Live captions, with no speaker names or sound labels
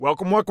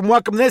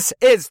Welcome. This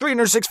is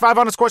 365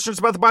 Honest Questions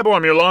About the Bible.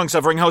 I'm your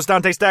long-suffering host,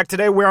 Dante Stack.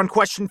 Today we're on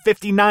question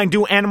 59.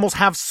 Do animals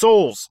have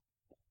souls?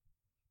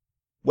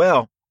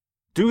 Well,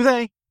 do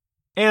they?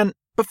 And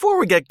before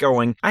we get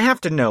going, I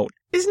have to note,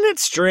 isn't it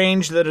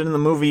strange that in the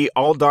movie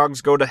All Dogs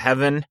Go to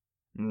Heaven,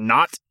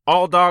 not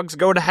all dogs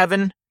go to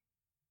heaven?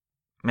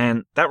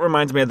 Man, that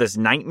reminds me of this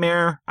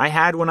nightmare I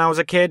had when I was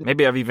a kid.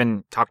 Maybe I've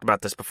even talked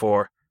about this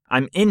before.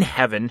 I'm in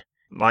heaven.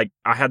 Like,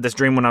 I had this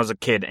dream when I was a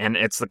kid, and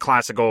it's the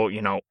classical,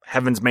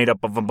 heaven's made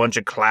up of a bunch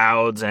of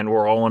clouds, and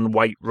we're all in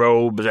white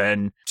robes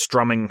and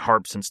strumming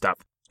harps and stuff.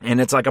 And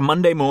it's like a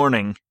Monday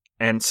morning,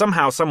 and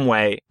somehow, some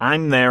way,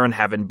 I'm there in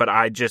heaven, but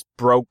I just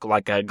broke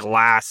like a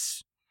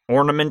glass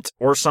ornament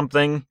or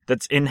something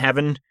that's in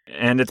heaven,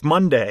 and it's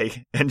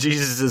Monday, and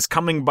Jesus is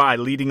coming by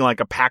leading like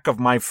a pack of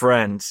my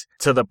friends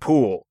to the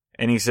pool,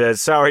 and he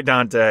says, "Sorry,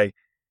 Dante,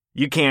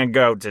 you can't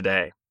go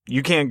today.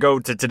 You can't go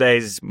to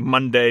today's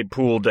Monday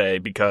pool day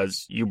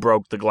because you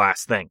broke the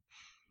glass thing."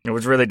 It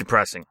was really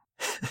depressing.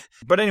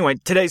 But anyway,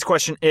 today's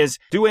question is,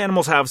 do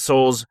animals have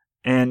souls?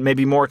 And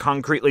maybe more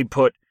concretely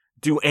put,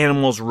 do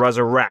animals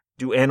resurrect?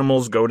 Do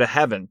animals go to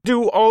heaven?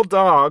 Do all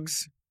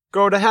dogs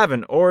go to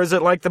heaven? Or is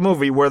it like the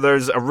movie where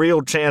there's a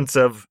real chance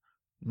of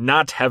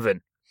not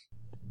heaven?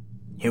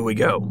 Here we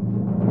go.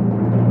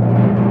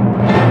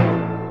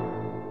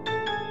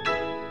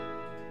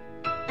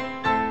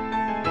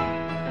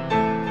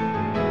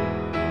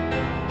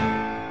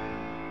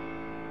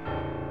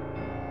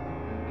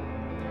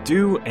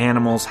 Do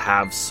animals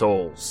have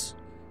souls?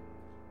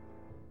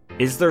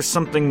 Is there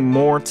something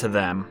more to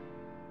them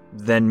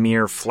than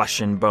mere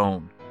flesh and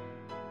bone?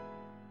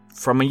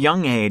 From a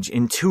young age,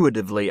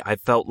 intuitively, I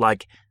felt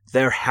like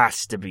there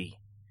has to be.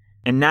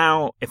 And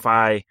now, if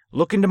I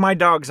look into my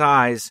dog's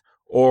eyes,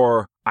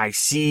 or I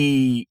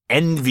see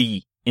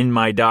envy in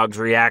my dog's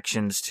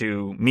reactions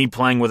to me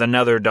playing with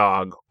another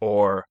dog,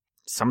 or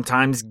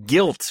sometimes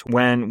guilt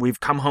when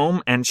we've come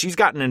home and she's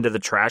gotten into the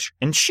trash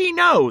and she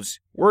knows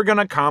we're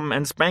gonna come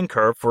and spank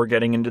her for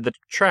getting into the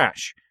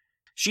trash.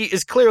 She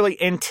is clearly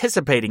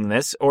anticipating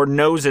this or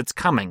knows it's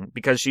coming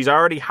because she's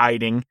already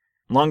hiding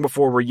long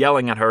before we're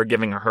yelling at her,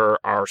 giving her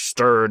our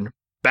stern,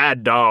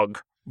 bad dog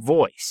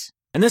voice.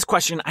 And this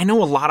question, I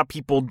know a lot of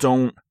people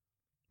don't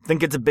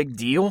think it's a big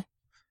deal.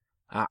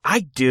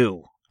 I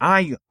do.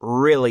 I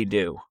really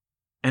do.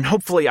 And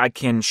hopefully I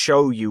can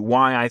show you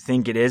why I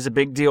think it is a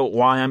big deal,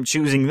 why I'm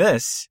choosing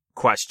this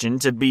question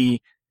to be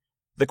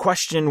the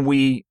question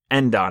we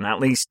end on,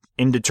 at least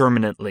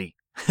indeterminately.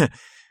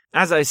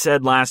 As I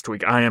said last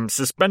week, I am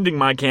suspending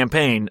my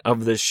campaign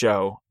of this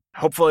show.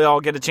 Hopefully I'll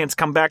get a chance to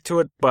come back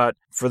to it, but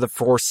for the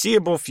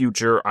foreseeable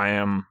future, I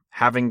am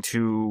having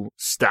to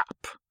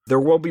stop. There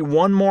will be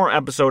one more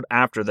episode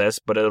after this,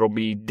 but it'll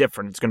be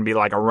different. It's going to be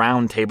like a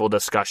roundtable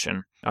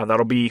discussion.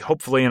 That'll be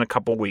hopefully in a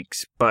couple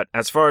weeks. But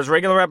as far as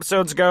regular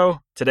episodes go,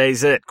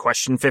 today's it.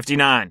 Question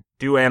 59.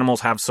 Do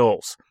animals have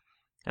souls?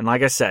 And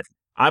like I said,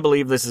 I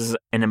believe this is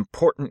an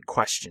important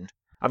question.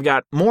 I've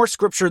got more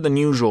scripture than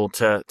usual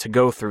to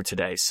go through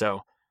today,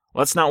 so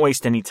let's not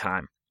waste any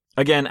time.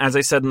 Again, as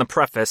I said in the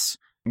preface,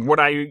 what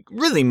I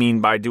really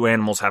mean by do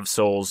animals have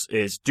souls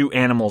is do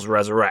animals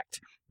resurrect?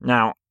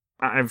 Now,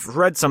 I've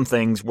read some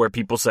things where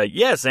people say,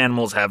 yes,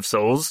 animals have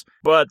souls,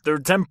 but they're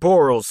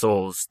temporal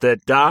souls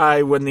that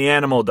die when the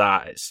animal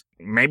dies.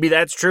 Maybe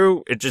that's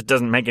true, it just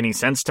doesn't make any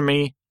sense to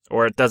me,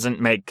 or it doesn't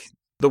make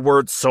the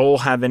word soul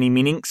have any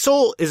meaning.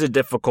 Soul is a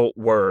difficult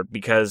word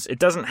because it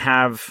doesn't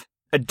have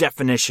a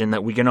definition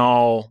that we can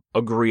all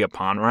agree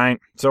upon,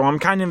 right? So I'm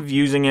kind of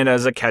using it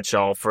as a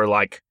catch-all for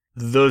like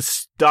the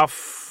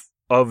stuff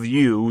of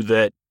you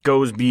that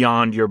goes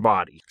beyond your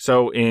body.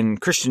 So in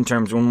Christian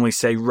terms, when we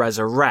say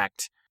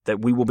resurrect, that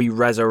we will be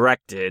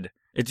resurrected,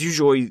 it's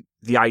usually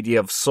the idea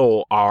of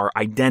soul, our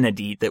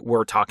identity that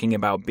we're talking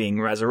about being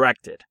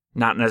resurrected,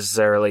 not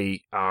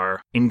necessarily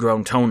our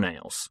ingrown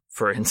toenails,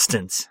 for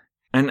instance.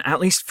 And at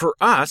least for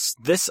us,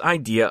 this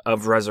idea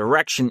of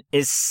resurrection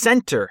is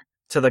center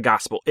to the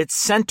gospel. It's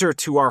center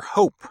to our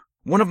hope.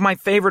 One of my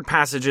favorite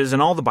passages in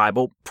all the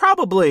Bible,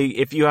 probably,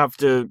 if you have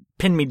to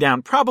pin me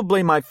down,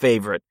 probably my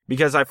favorite,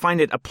 because I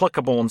find it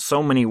applicable in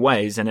so many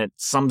ways, and it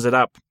sums it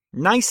up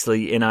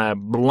nicely in a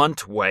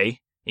blunt way,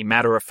 a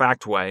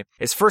matter-of-fact way,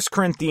 is 1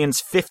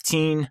 Corinthians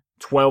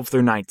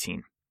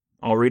 15:12-19.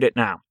 I'll read it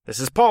now. This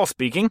is Paul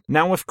speaking.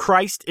 Now if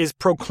Christ is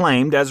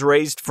proclaimed as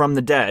raised from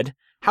the dead,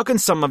 how can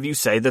some of you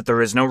say that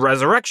there is no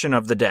resurrection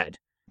of the dead?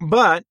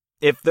 But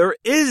if there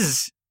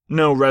is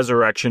no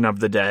resurrection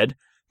of the dead,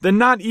 then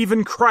not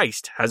even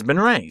Christ has been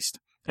raised.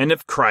 And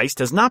if Christ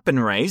has not been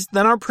raised,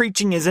 then our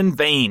preaching is in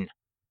vain,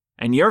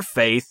 and your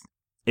faith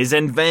is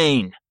in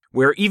vain.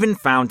 We're even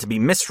found to be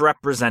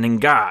misrepresenting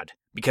God,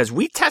 because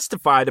we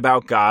testified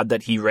about God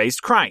that he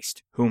raised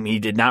Christ, whom he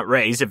did not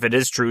raise, if it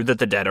is true that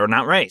the dead are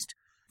not raised.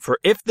 For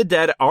if the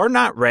dead are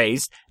not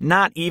raised,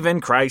 not even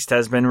Christ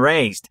has been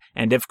raised.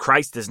 And if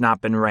Christ has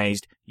not been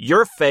raised,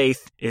 your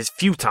faith is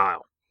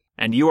futile,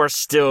 and you are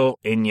still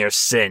in your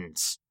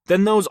sins.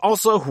 Then those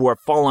also who are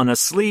fallen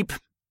asleep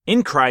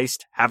in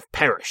Christ have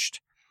perished.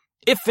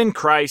 If in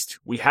Christ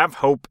we have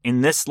hope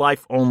in this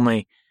life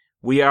only,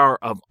 we are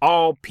of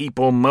all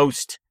people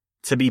most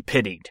to be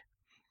pitied.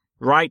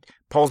 Right?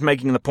 Paul's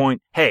making the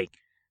point, hey,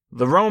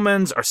 the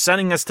Romans are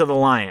sending us to the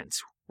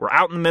lions. We're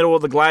out in the middle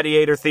of the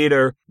gladiator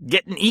theater,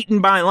 getting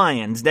eaten by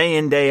lions day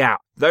in, day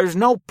out. There's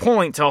no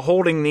point to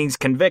holding these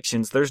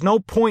convictions. There's no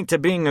point to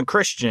being a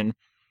Christian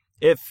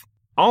if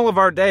all of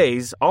our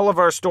days, all of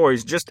our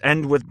stories just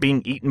end with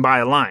being eaten by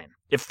a lion.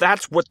 If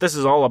that's what this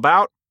is all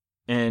about,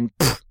 and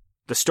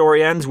the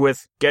story ends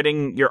with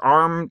getting your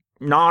arm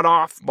gnawed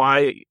off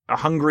by a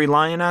hungry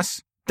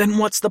lioness, then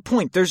what's the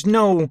point? There's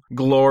no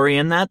glory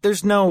in that.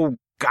 There's no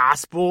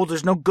gospel.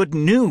 There's no good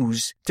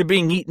news to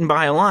being eaten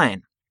by a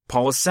lion.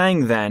 Paul is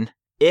saying then,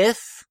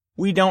 if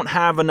we don't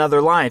have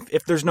another life,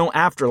 if there's no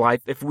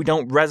afterlife, if we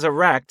don't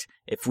resurrect,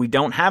 if we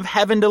don't have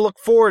heaven to look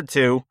forward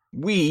to,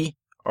 we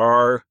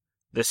are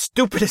the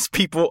stupidest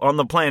people on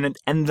the planet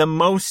and the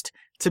most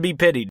to be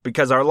pitied,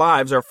 because our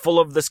lives are full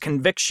of this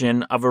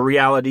conviction of a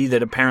reality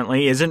that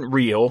apparently isn't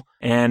real,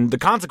 and the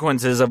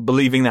consequences of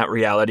believing that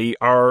reality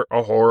are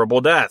a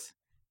horrible death.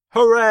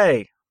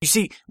 Hooray! You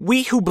see,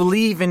 we who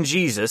believe in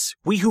Jesus,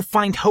 we who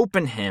find hope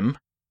in him,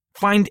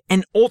 find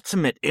an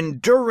ultimate,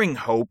 enduring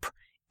hope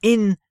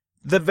in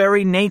the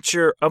very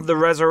nature of the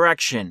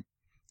resurrection.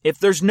 If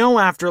there's no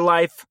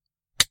afterlife,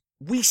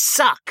 we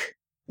suck.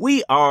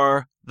 We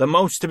are the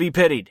most to be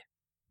pitied.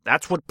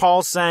 That's what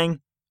Paul's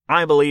saying.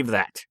 I believe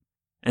that.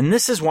 And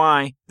this is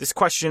why this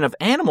question of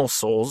animal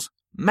souls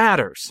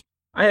matters.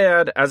 I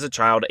had, as a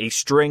child, a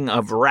string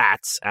of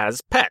rats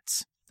as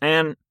pets.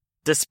 And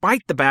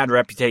despite the bad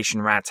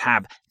reputation rats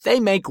have, they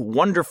make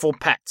wonderful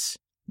pets.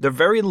 They're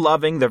very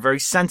loving, they're very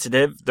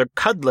sensitive, they're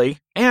cuddly,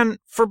 and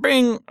for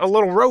being a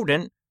little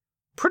rodent,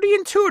 pretty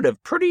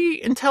intuitive,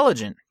 pretty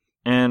intelligent.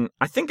 And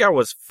I think I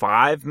was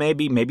 5,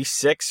 maybe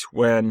 6,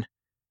 when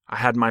I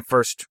had my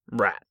first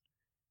rat.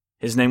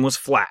 His name was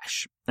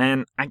Flash,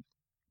 and I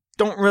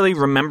don't really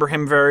remember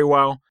him very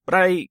well, but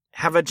I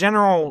have a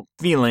general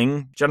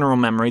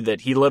memory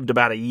that he lived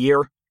about a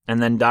year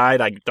and then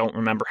died. I don't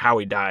remember how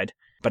he died,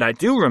 but I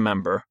do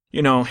remember,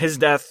 his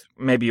death,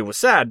 maybe it was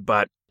sad,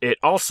 but it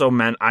also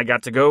meant I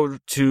got to go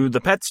to the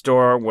pet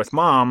store with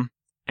Mom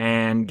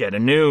and get a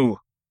new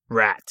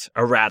rat,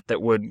 a rat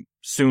that would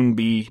soon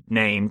be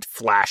named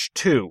Flash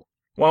 2.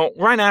 Well,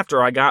 right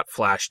after I got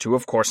Flash 2,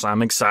 of course,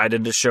 I'm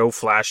excited to show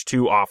Flash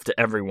 2 off to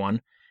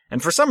everyone.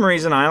 And for some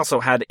reason, I also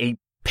had a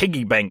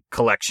piggy bank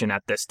collection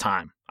at this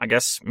time. I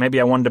guess maybe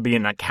I wanted to be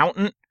an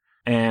accountant,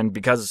 and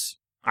because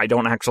I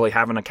don't actually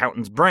have an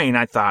accountant's brain,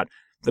 I thought,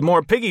 the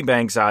more piggy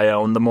banks I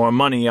own, the more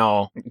money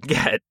I'll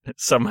get,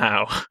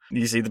 somehow.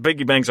 You see, the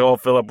piggy banks all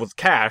fill up with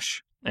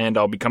cash, and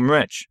I'll become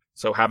rich.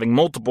 So having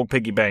multiple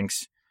piggy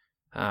banks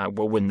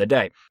will win the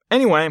day.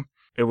 Anyway,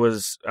 it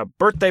was a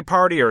birthday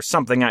party or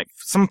something.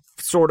 Some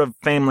sort of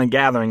family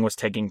gathering was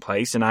taking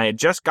place, and I had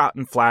just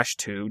gotten Flash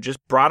 2, just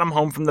brought him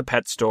home from the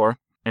pet store.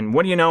 And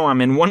what do you know, I'm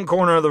in one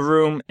corner of the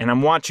room, and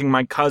I'm watching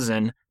my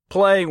cousin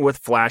play with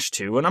Flash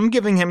 2, and I'm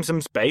giving him some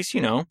space,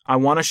 I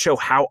want to show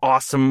how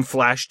awesome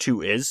Flash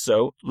 2 is,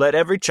 so let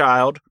every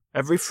child,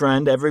 every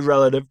friend, every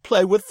relative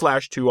play with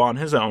Flash 2 on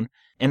his own.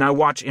 And I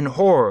watch in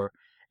horror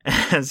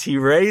as he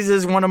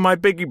raises one of my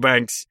piggy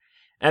banks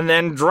and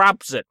then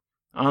drops it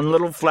on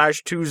little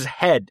Flash 2's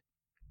head.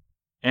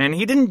 And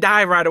he didn't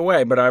die right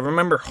away, but I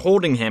remember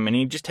holding him, and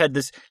he just had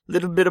this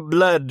little bit of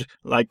blood,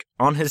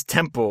 on his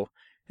temple,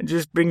 and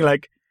just being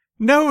like,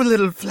 "No,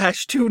 little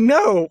Flash 2,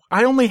 no!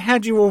 I only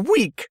had you a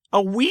week!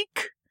 A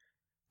week?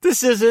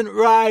 This isn't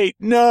right!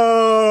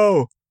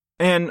 No!"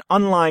 And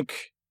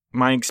unlike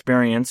my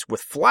experience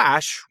with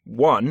Flash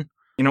 1,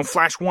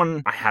 Flash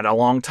 1 I had a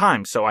long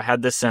time, so I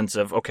had this sense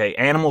of, okay,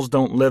 animals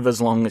don't live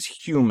as long as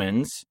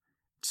humans,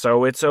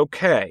 so it's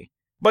okay.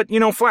 But,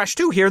 Flash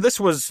 2 here, this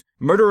was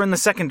murder in the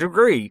second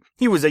degree.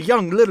 He was a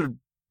young little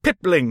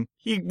pipling.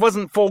 He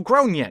wasn't full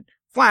grown yet.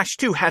 Flash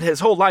 2 had his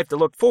whole life to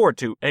look forward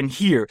to, and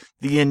here,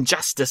 the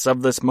injustice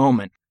of this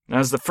moment. That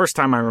was the first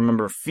time I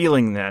remember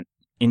feeling that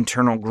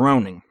internal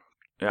groaning.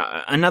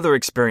 Another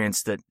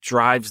experience that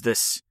drives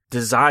this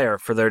desire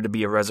for there to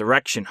be a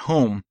resurrection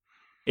home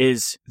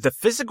is the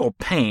physical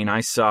pain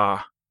I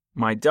saw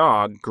my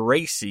dog,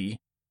 Gracie,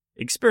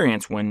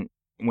 experience when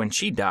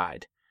she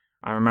died.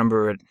 I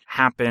remember it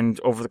happened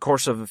over the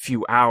course of a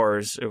few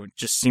hours. It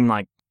just seemed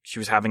like she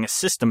was having a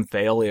system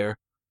failure.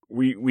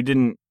 We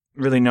didn't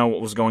really know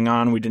what was going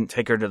on. We didn't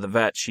take her to the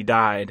vet. She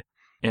died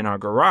in our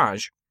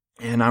garage.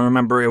 And I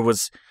remember it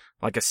was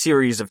like a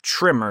series of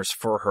tremors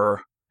for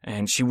her.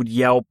 And she would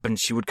yelp and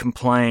she would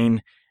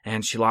complain.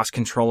 And she lost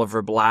control of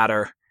her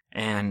bladder.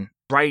 And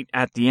right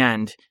at the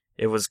end,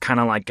 it was kind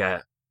of like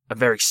a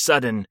very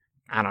sudden,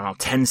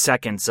 10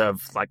 seconds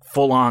of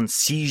full-on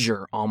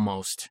seizure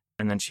almost.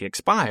 And then she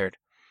expired.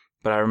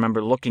 But I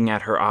remember looking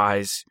at her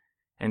eyes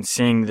and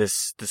seeing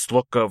this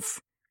look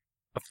of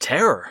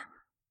terror.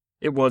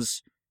 It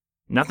was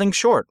nothing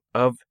short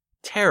of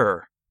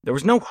terror. There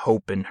was no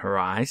hope in her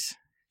eyes.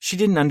 She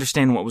didn't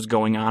understand what was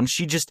going on.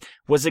 She just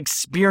was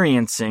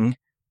experiencing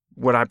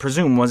what I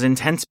presume was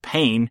intense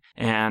pain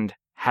and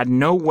had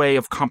no way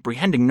of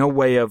comprehending, no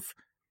way of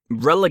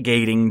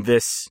relegating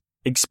this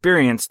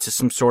experience to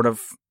some sort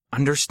of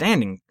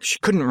understanding. She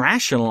couldn't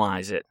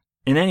rationalize it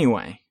in any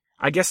way.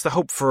 I guess the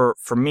hope for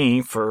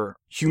me, for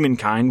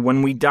humankind,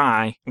 when we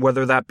die,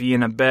 whether that be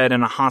in a bed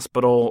in a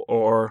hospital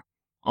or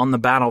on the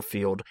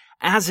battlefield,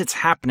 as it's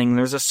happening,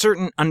 there's a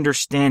certain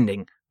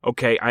understanding.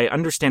 Okay, I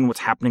understand what's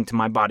happening to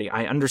my body.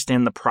 I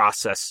understand the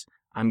process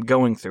I'm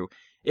going through.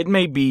 It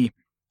may be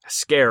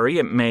scary,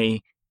 it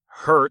may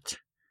hurt,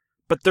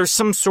 but there's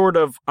some sort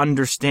of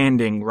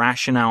understanding,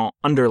 rationale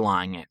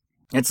underlying it.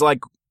 It's like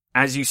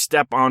as you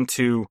step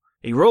onto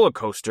a roller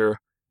coaster,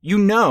 you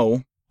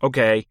know,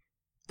 okay,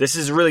 this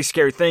is a really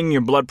scary thing,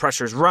 your blood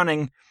pressure's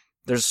running,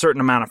 there's a certain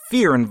amount of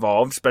fear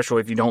involved,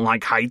 especially if you don't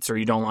like heights or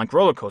you don't like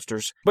roller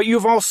coasters, but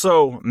you've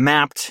also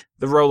mapped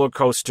the roller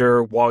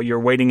coaster while you're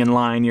waiting in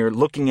line, you're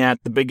looking at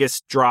the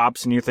biggest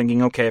drops and you're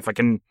thinking, okay, if I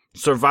can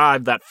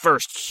survive that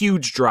first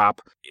huge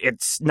drop,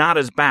 it's not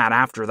as bad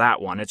after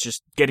that one. It's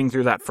just getting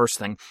through that first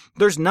thing.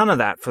 There's none of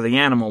that for the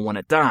animal when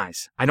it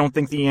dies. I don't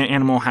think the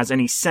animal has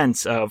any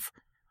sense of,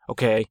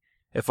 okay,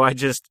 if I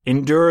just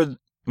endure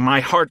my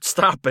heart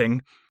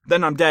stopping,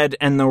 then I'm dead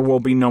and there will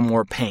be no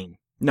more pain.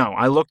 No,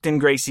 I looked in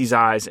Gracie's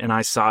eyes and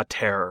I saw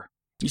terror.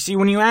 You see,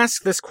 when you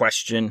ask this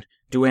question,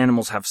 do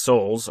animals have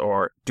souls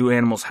or do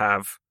animals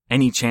have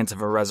any chance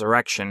of a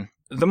resurrection,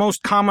 the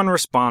most common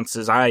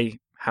responses I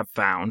have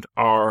found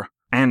are,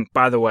 and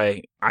by the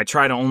way, I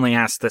try to only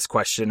ask this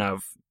question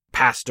of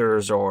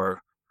pastors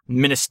or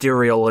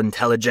ministerial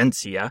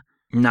intelligentsia,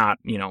 not,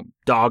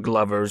 dog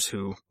lovers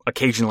who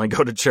occasionally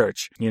go to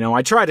church.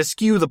 I try to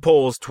skew the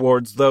polls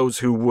towards those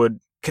who would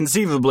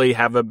conceivably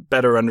have a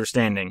better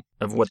understanding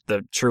of what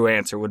the true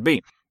answer would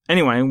be.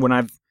 Anyway, when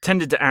I've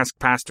tended to ask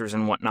pastors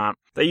and whatnot,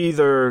 they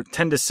either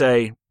tend to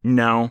say,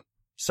 no,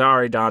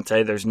 sorry,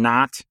 Dante, there's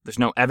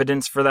no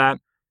evidence for that,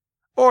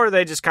 or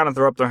they just kind of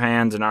throw up their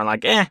hands and are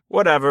like,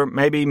 whatever,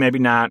 maybe, maybe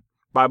not.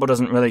 Bible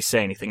doesn't really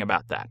say anything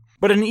about that.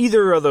 But in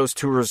either of those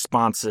two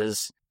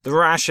responses, the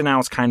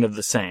rationale's kind of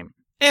the same.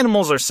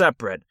 Animals are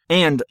separate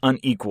and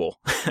unequal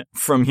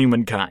from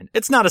humankind.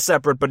 It's not a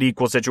separate but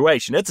equal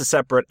situation. It's a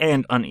separate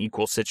and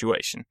unequal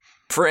situation.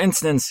 For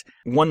instance,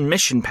 one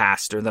mission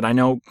pastor that I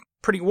know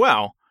pretty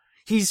well,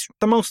 he's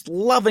the most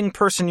loving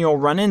person you'll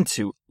run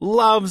into,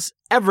 loves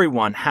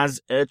everyone,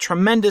 has a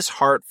tremendous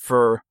heart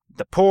for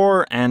the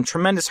poor and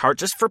tremendous heart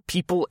just for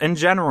people in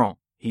general.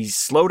 He's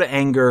slow to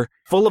anger,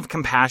 full of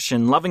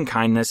compassion, loving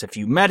kindness. If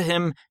you met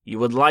him, you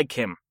would like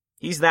him.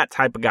 He's that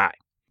type of guy.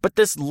 But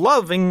this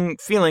loving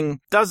feeling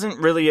doesn't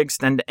really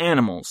extend to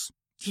animals.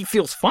 He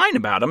feels fine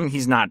about them.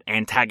 He's not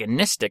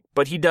antagonistic,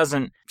 but he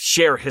doesn't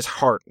share his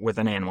heart with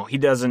an animal. He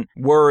doesn't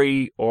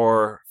worry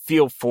or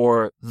feel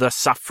for the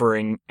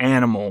suffering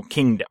animal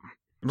kingdom.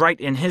 Right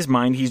in his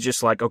mind, he's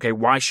just like, okay,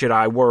 why should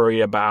I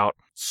worry about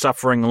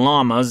suffering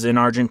llamas in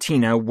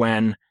Argentina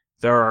when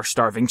there are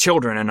starving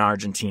children in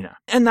Argentina?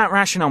 And that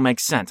rationale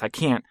makes sense. I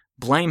can't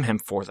blame him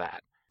for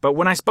that. But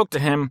when I spoke to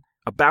him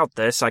about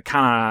this, I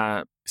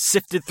kind of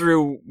sifted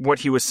through what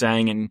he was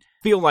saying and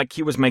feel like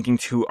he was making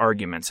two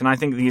arguments. And I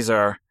think these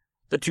are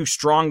the two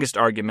strongest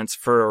arguments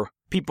for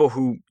people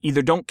who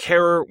either don't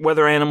care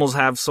whether animals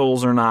have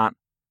souls or not,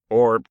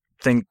 or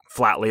think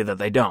flatly that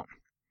they don't.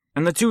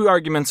 And the two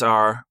arguments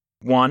are,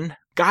 one,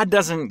 God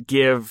doesn't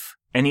give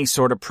any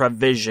sort of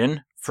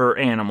provision for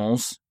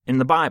animals in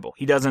the Bible.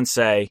 He doesn't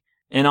say,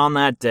 and on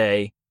that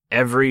day,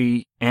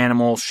 every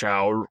animal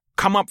shall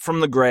come up from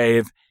the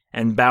grave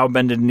and bow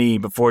bended knee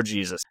before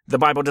Jesus. The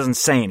Bible doesn't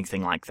say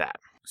anything like that.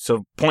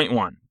 So point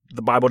one,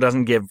 the Bible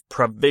doesn't give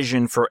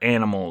provision for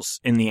animals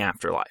in the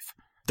afterlife.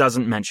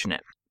 Doesn't mention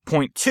it.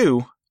 Point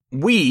two,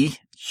 we,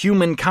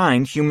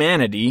 mankind,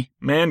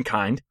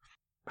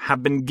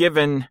 have been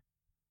given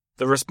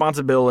the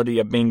responsibility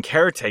of being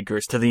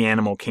caretakers to the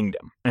animal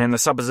kingdom. And the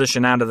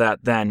supposition out of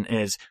that then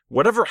is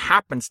whatever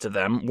happens to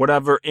them,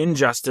 whatever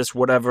injustice,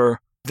 whatever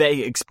they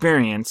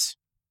experience,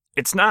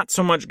 it's not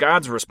so much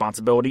God's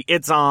responsibility,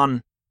 it's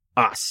on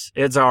us.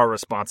 It's our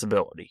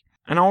responsibility.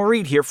 And I'll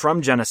read here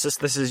from Genesis.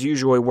 This is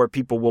usually where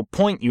people will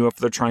point you if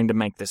they're trying to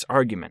make this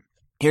argument.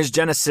 Here's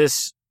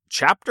Genesis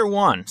chapter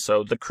 1,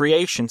 so the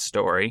creation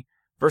story,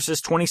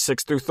 verses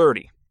 26 through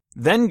 30.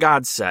 Then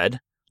God said,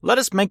 "Let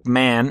us make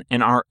man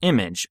in our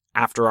image,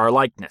 after our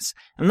likeness,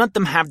 and let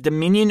them have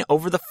dominion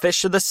over the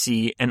fish of the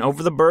sea, and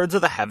over the birds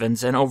of the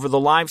heavens, and over the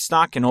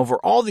livestock, and over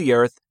all the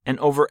earth, and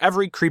over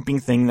every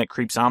creeping thing that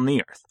creeps on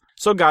the earth."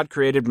 So God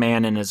created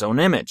man in his own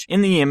image.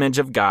 In the image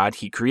of God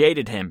he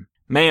created him.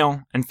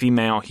 Male and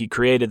female he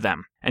created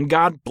them. And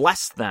God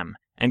blessed them.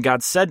 And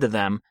God said to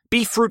them,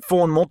 "Be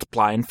fruitful and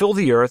multiply, and fill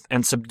the earth,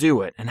 and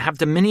subdue it, and have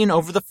dominion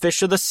over the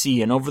fish of the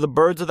sea, and over the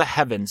birds of the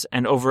heavens,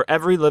 and over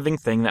every living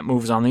thing that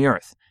moves on the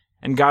earth."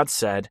 And God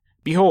said,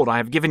 "Behold, I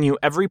have given you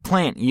every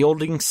plant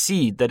yielding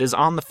seed that is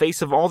on the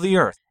face of all the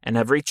earth, and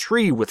every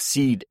tree with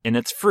seed in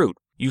its fruit.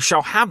 You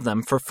shall have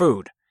them for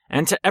food.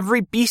 And to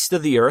every beast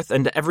of the earth,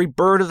 and to every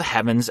bird of the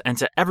heavens, and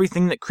to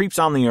everything that creeps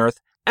on the earth,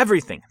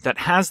 everything that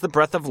has the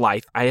breath of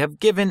life, I have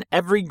given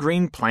every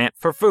green plant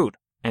for food."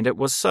 And it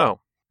was so.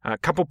 A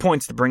couple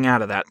points to bring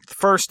out of that. The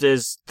first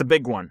is the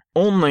big one.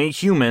 Only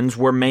humans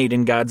were made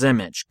in God's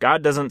image.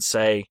 God doesn't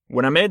say,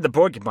 when I made the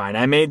porcupine,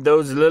 I made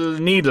those little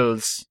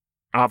needles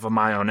off of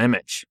my own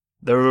image.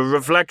 They're a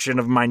reflection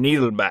of my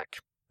needleback.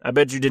 I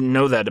bet you didn't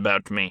know that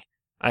about me.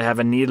 I have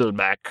a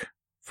needleback,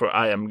 for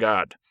I am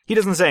God. He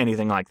doesn't say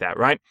anything like that,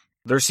 right?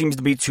 There seems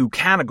to be two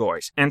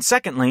categories. And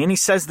secondly, and he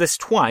says this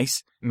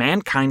twice,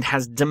 mankind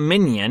has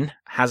dominion,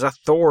 has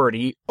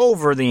authority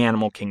over the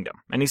animal kingdom.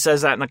 And he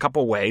says that in a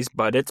couple ways,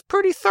 but it's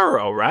pretty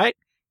thorough, right?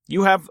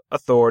 You have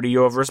authority,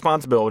 you have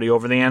responsibility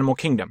over the animal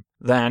kingdom.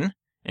 Then,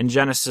 in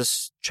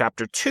Genesis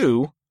chapter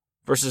 2,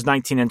 verses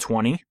 19 and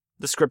 20,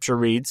 the scripture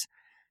reads,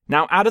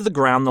 Now out of the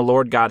ground the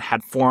Lord God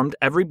had formed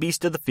every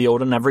beast of the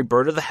field and every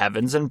bird of the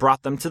heavens, and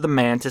brought them to the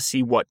man to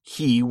see what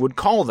he would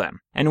call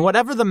them. And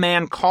whatever the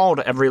man called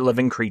every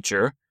living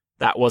creature,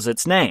 that was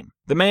its name.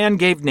 The man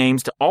gave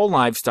names to all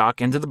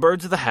livestock, and to the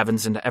birds of the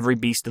heavens, and to every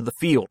beast of the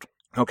field.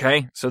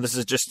 Okay, so this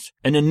is just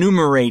an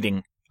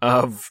enumerating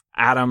of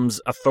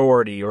Adam's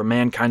authority, or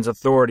mankind's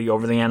authority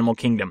over the animal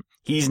kingdom.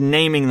 He's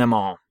naming them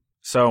all.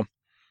 So,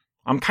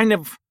 I'm kind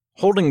of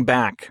holding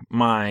back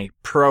my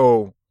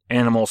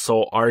pro-animal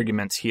soul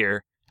arguments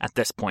here at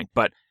this point,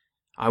 but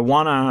I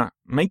want to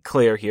make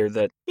clear here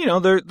that,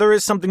 there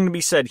is something to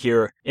be said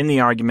here in the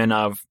argument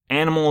of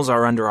animals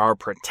are under our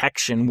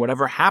protection.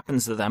 Whatever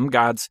happens to them,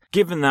 God's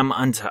given them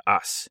unto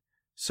us.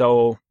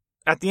 So,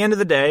 at the end of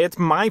the day, it's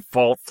my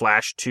fault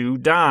Flash 2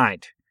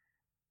 died.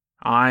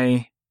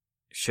 I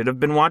should have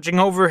been watching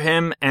over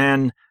him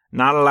and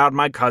not allowed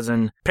my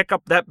cousin pick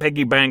up that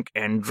piggy bank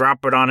and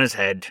drop it on his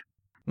head.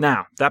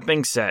 Now, that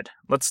being said,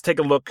 let's take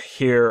a look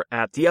here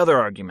at the other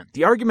argument.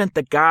 The argument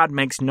that God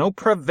makes no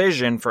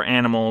provision for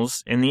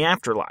animals in the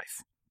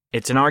afterlife.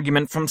 It's an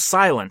argument from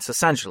silence,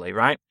 essentially,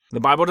 right? The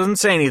Bible doesn't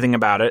say anything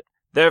about it,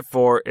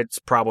 therefore it's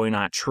probably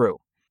not true.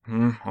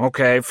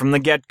 Okay, from the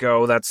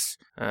get-go, that's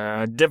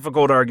a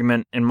difficult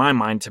argument in my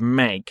mind to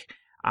make.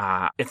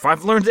 If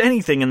I've learned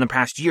anything in the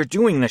past year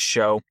doing this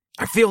show,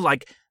 I feel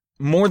like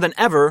more than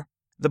ever,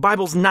 the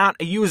Bible's not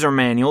a user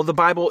manual. The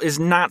Bible is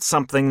not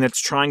something that's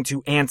trying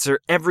to answer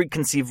every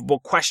conceivable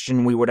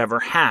question we would ever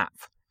have.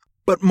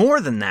 But more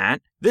than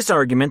that, this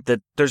argument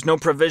that there's no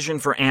provision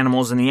for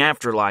animals in the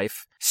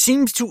afterlife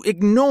seems to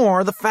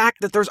ignore the fact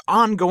that there's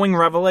ongoing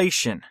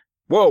revelation.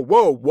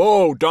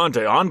 Whoa,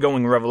 Dante,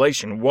 ongoing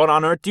revelation. What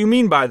on earth do you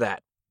mean by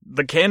that?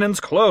 The canon's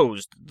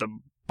closed. The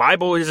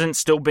Bible isn't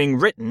still being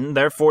written,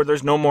 therefore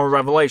there's no more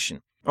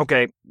revelation.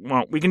 Okay,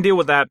 well, we can deal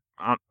with that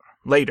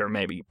later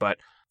maybe, but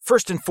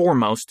first and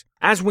foremost,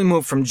 as we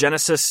move from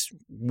Genesis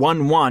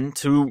 1:1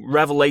 to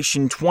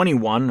Revelation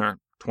 21 or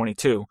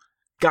 22,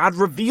 God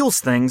reveals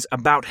things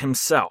about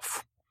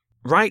himself.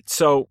 Right?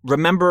 So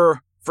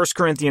remember 1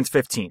 Corinthians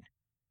 15.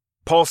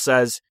 Paul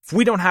says, if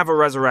we don't have a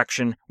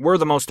resurrection, we're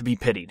the most to be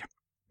pitied.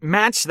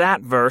 Match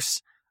that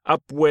verse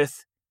up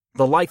with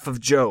the life of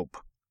Job.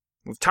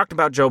 We've talked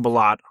about Job a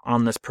lot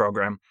on this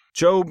program.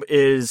 Job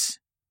is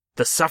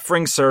the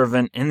suffering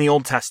servant in the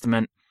Old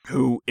Testament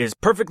who is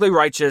perfectly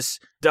righteous,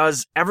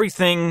 does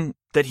everything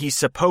that he's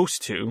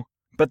supposed to,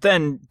 but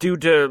then, due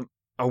to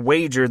a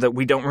wager that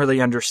we don't really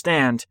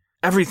understand,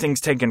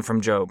 everything's taken from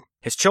Job.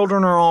 His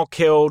children are all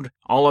killed,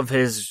 all of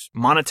his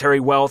monetary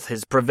wealth,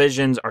 his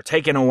provisions are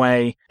taken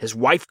away, his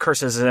wife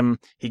curses him,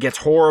 he gets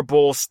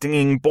horrible,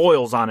 stinging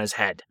boils on his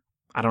head.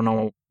 I don't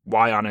know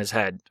why on his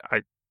head,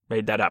 I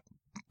made that up.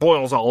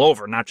 Boils all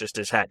over, not just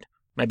his head.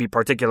 Maybe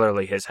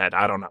particularly his head,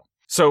 I don't know.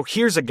 So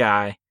here's a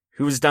guy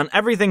who's done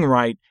everything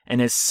right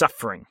and is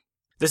suffering.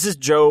 This is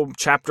Job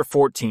chapter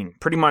 14,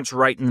 pretty much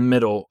right in the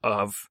middle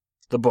of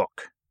the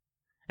book.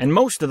 And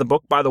most of the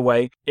book, by the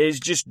way, is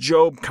just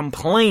Job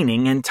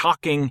complaining and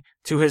talking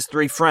to his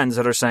three friends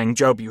that are saying,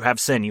 Job, you have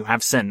sin, you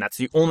have sin. That's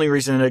the only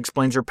reason it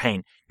explains your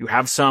pain. You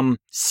have some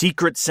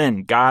secret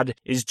sin. God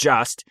is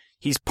just.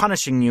 He's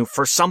punishing you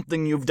for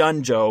something you've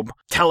done, Job.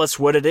 Tell us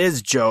what it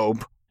is,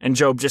 Job. And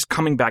Job just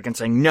coming back and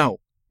saying, no,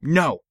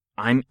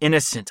 I'm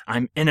innocent.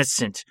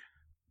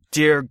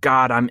 Dear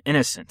God, I'm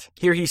innocent.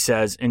 Here he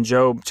says in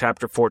Job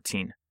chapter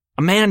 14,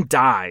 a man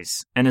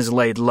dies and is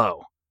laid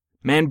low.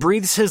 Man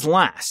breathes his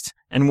last,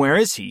 and where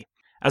is he?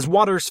 As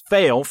waters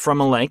fail from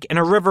a lake and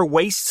a river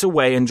wastes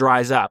away and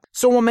dries up,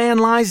 so a man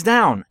lies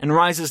down and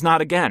rises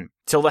not again.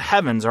 Till the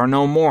heavens are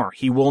no more,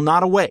 he will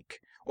not awake,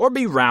 or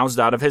be roused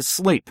out of his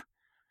sleep.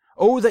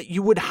 Oh, that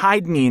you would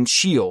hide me in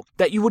Sheol,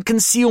 that you would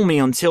conceal me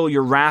until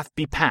your wrath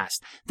be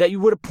past, that you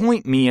would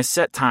appoint me a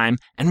set time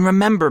and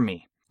remember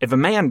me. If a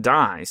man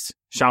dies,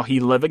 shall he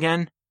live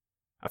again?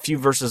 A few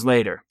verses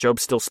later,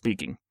 Job's still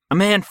speaking. A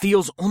man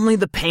feels only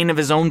the pain of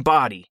his own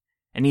body,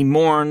 and he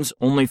mourns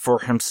only for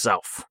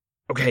himself.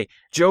 Okay,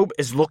 Job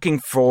is looking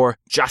for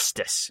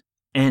justice,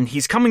 and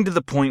he's coming to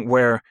the point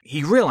where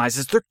he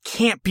realizes there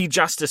can't be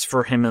justice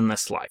for him in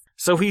this life.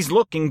 So he's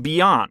looking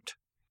beyond.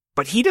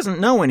 But he doesn't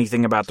know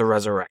anything about the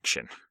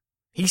resurrection.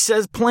 He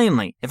says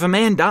plainly, if a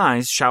man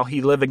dies, shall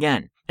he live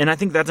again? And I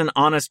think that's an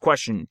honest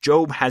question.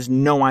 Job has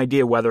no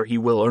idea whether he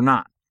will or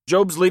not.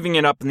 Job's leaving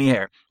it up in the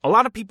air. A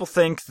lot of people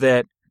think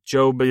that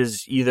Job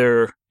is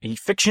either a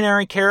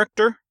fictionary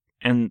character,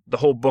 and the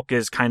whole book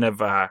is kind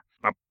of a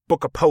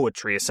book of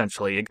poetry,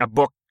 essentially, a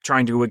book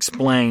trying to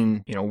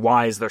explain,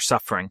 why is there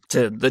suffering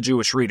to the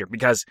Jewish reader,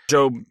 because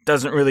Job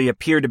doesn't really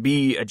appear to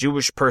be a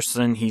Jewish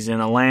person. He's in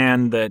a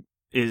land that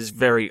is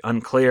very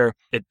unclear.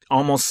 It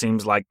almost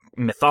seems like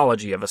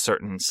mythology of a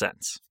certain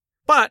sense.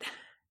 But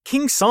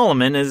King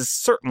Solomon is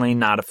certainly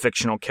not a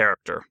fictional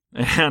character,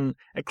 and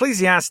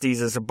Ecclesiastes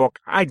is a book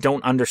I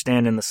don't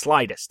understand in the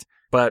slightest.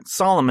 But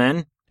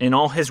Solomon, in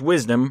all his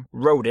wisdom,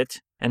 wrote it,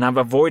 and I've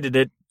avoided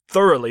it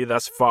thoroughly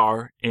thus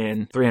far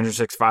in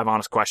 365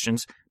 Honest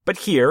Questions. But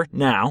here,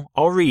 now,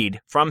 I'll read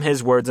from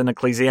his words in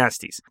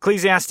Ecclesiastes.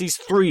 Ecclesiastes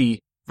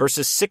 3,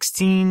 verses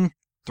 16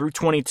 through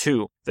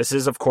 22. This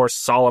is, of course,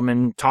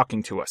 Solomon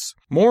talking to us.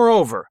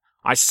 Moreover,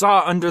 I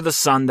saw under the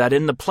sun that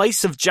in the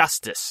place of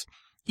justice,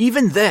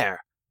 even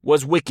there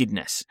was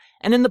wickedness,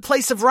 and in the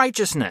place of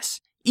righteousness,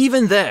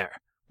 even there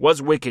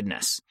was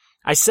wickedness.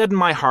 I said in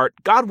my heart,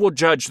 God will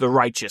judge the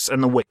righteous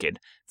and the wicked,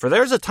 for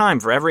there's a time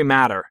for every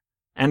matter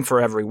and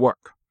for every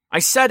work. I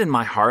said in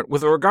my heart,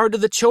 with regard to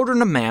the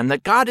children of man,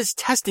 that God is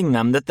testing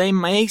them, that they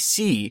may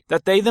see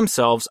that they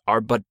themselves are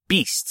but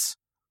beasts.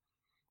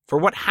 For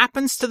what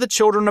happens to the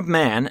children of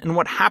man and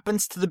what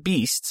happens to the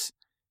beasts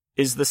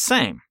is the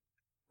same.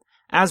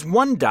 As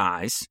one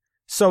dies,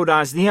 so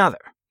dies the other.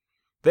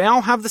 They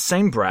all have the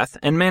same breath,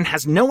 and man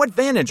has no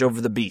advantage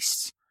over the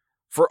beasts.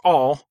 For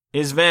all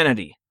is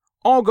vanity.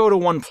 All go to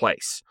one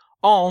place.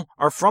 All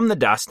are from the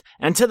dust,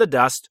 and to the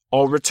dust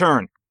all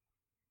return.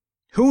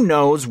 Who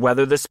knows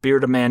whether the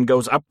spirit of man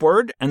goes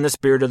upward and the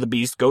spirit of the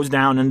beast goes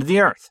down into the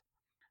earth?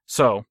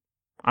 So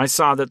I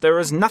saw that there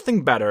is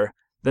nothing better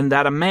than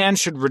that a man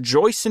should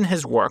rejoice in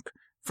his work,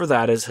 for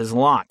that is his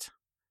lot.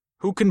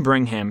 Who can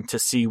bring him to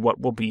see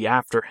what will be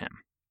after him?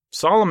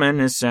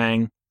 Solomon is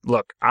saying,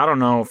 look, I don't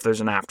know if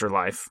there's an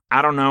afterlife.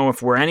 I don't know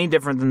if we're any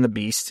different than the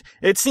beast.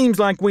 It seems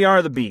like we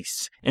are the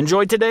beasts.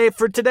 Enjoy today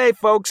for today,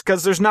 folks,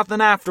 because there's nothing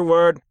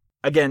afterward.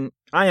 Again,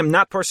 I am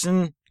not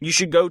person you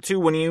should go to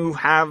when you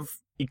have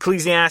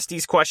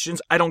Ecclesiastes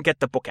questions. I don't get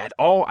the book at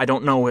all. I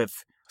don't know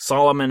if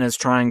Solomon is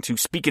trying to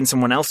speak in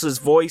someone else's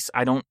voice.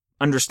 I don't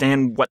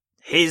understand what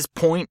his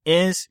point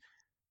is.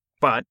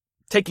 But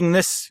taking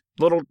this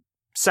little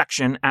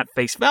section at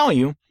face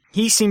value,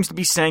 he seems to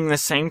be saying the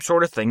same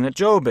sort of thing that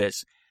Job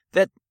is.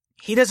 That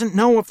he doesn't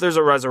know if there's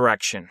a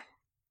resurrection.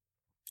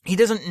 He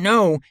doesn't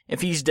know if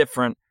he's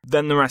different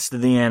than the rest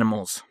of the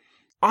animals.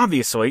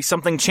 Obviously,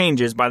 something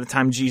changes by the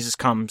time Jesus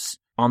comes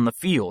on the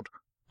field.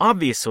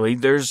 Obviously,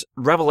 there's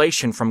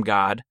revelation from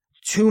God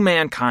to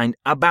mankind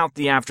about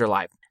the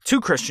afterlife,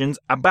 to Christians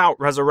about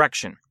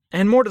resurrection.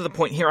 And more to the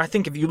point here, I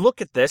think if you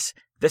look at this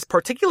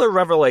particular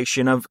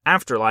revelation of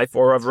afterlife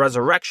or of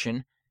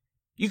resurrection,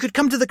 you could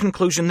come to the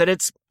conclusion that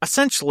it's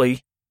essentially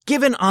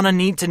given on a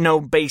need-to-know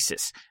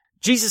basis.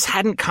 Jesus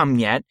hadn't come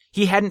yet.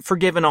 He hadn't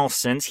forgiven all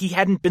sins. He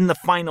hadn't been the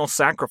final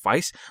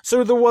sacrifice.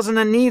 So there wasn't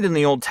a need in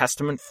the Old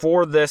Testament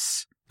for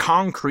this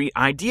concrete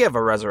idea of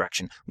a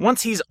resurrection.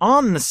 Once he's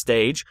on the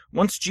stage,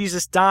 once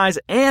Jesus dies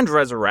and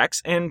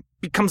resurrects and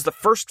becomes the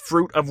first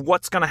fruit of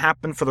what's going to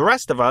happen for the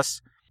rest of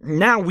us,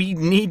 now we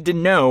need to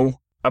know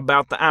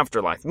about the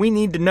afterlife. We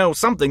need to know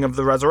something of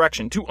the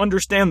resurrection to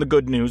understand the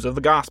good news of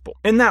the gospel.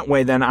 In that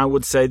way, then, I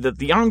would say that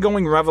the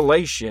ongoing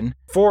revelation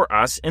for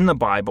us in the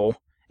Bible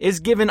is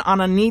given on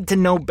a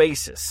need-to-know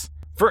basis.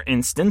 For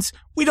instance,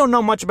 we don't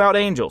know much about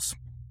angels.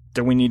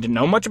 Do we need to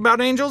know much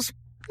about angels?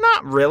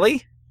 Not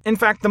really. In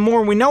fact, the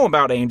more we know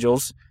about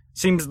angels,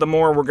 seems the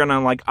more we're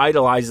gonna,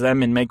 idolize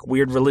them and make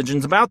weird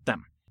religions about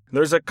them.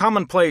 There's a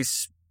common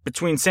place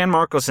between San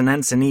Marcos and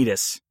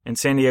Encinitas in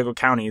San Diego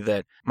County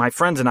that my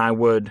friends and I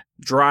would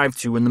drive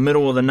to in the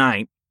middle of the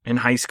night in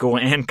high school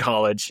and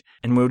college,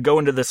 and we would go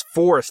into this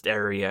forest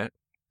area.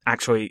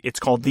 Actually,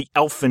 it's called the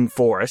Elfin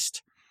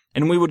Forest,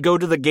 and we would go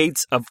to the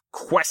gates of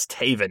Quest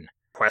Haven.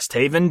 Quest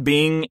Haven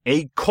being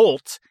a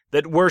cult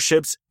that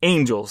worships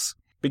angels.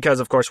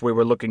 Because, of course, we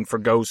were looking for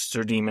ghosts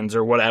or demons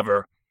or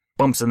whatever,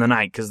 bumps in the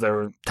night, because there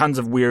were tons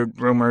of weird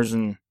rumors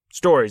and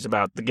stories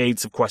about the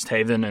gates of Quest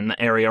Haven and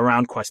the area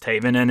around Quest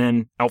Haven and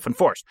in Elfin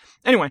Forest.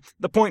 Anyway,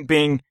 the point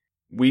being,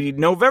 we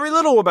know very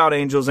little about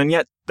angels, and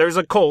yet there's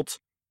a cult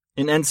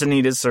in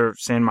Encinitas or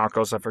San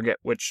Marcos, I forget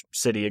which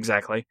city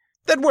exactly,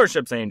 that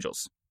worships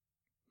angels.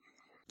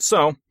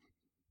 So,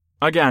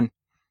 again,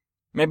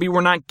 maybe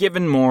we're not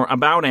given more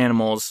about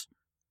animals,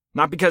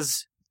 not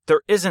because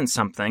there isn't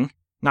something,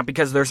 not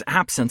because there's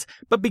absence,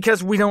 but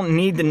because we don't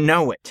need to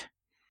know it.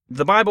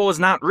 The Bible is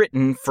not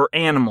written for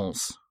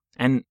animals.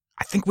 And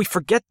I think we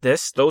forget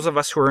this, those of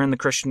us who are in the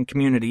Christian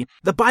community.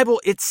 The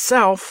Bible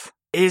itself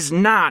is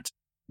not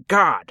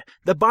God.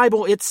 The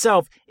Bible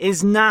itself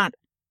is not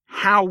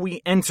how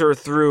we enter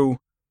through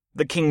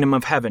the kingdom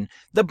of heaven.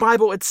 The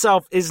Bible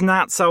itself is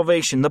not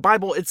salvation. The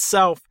Bible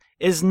itself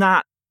is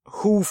not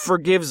who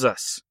forgives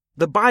us.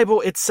 The Bible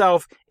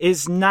itself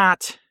is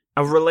not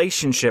a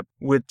relationship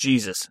with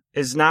Jesus,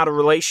 is not a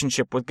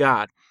relationship with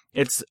God.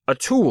 It's a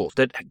tool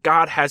that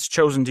God has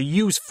chosen to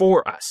use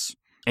for us.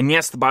 And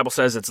yes, the Bible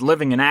says it's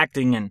living and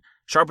acting and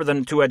sharper than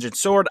a two-edged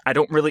sword. I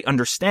don't really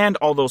understand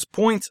all those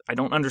points. I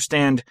don't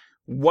understand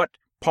what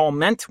Paul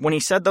meant when he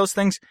said those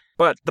things,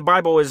 but the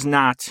Bible is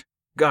not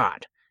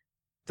God.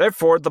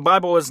 Therefore, the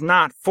Bible is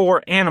not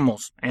for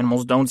animals.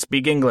 Animals don't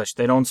speak English.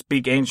 They don't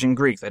speak ancient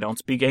Greek. They don't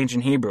speak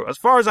ancient Hebrew. As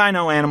far as I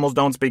know, animals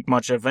don't speak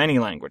much of any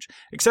language,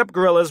 except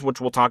gorillas, which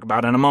we'll talk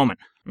about in a moment.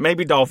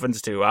 Maybe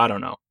dolphins too, I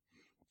don't know.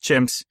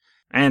 Chimps.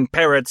 And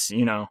parrots,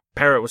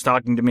 Parrot was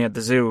talking to me at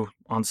the zoo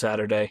on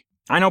Saturday.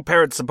 I know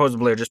parrots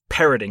supposedly are just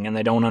parroting and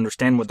they don't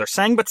understand what they're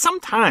saying, but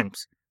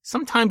sometimes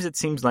it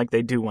seems like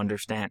they do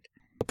understand.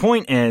 The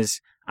point is,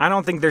 I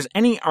don't think there's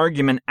any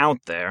argument out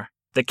there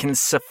that can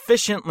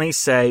sufficiently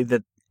say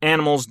that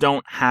animals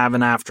don't have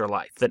an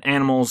afterlife, that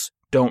animals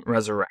don't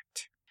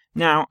resurrect.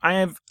 Now, I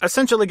have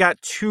essentially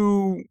got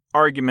two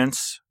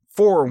arguments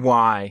for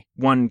why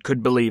one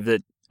could believe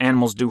that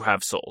animals do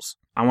have souls.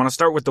 I want to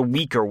start with the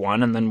weaker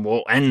one, and then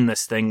we'll end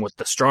this thing with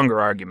the stronger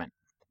argument.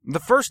 The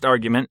first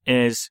argument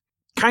is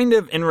kind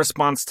of in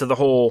response to the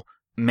whole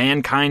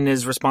mankind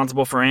is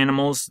responsible for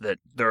animals, that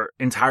they're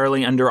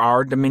entirely under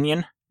our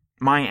dominion.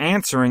 My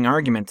answering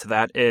argument to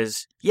that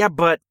is, yeah,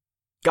 but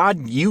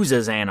God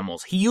uses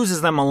animals. He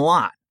uses them a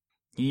lot.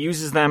 He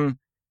uses them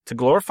to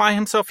glorify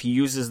himself. He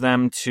uses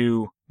them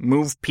to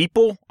move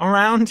people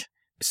around.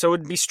 So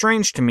it'd be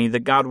strange to me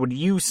that God would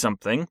use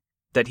something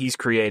that he's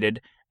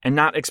created and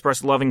not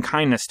express loving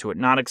kindness to it,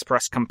 not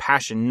express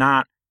compassion,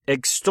 not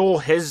extol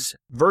his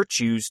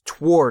virtues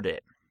toward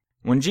it.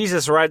 When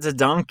Jesus rides a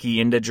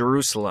donkey into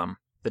Jerusalem,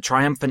 the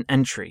triumphant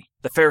entry,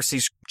 the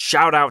Pharisees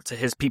shout out to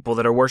his people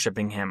that are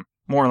worshiping him,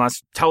 more or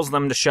less tells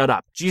them to shut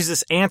up.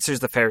 Jesus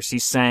answers the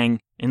Pharisees saying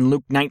in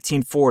Luke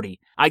 19:40,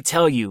 I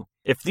tell you,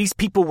 if these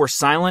people were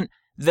silent,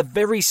 the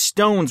very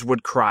stones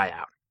would cry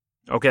out.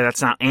 Okay,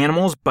 that's not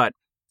animals, but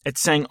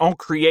it's saying all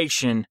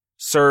creation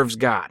serves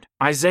God.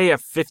 Isaiah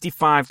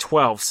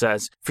 55:12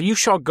 says, For you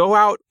shall go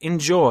out in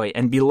joy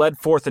and be led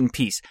forth in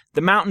peace.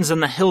 The mountains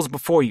and the hills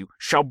before you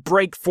shall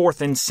break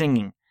forth in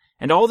singing,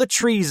 and all the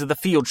trees of the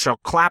field shall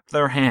clap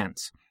their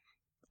hands.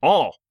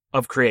 All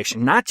of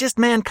creation, not just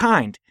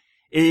mankind,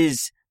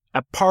 is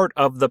a part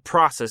of the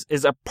process,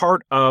 is a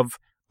part of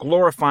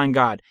glorifying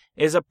God,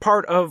 is a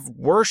part of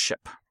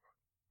worship.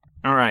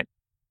 All right,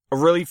 a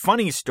really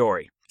funny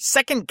story.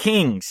 2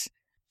 Kings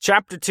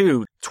Chapter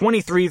 2,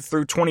 23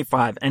 through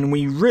 25, and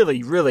we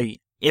really,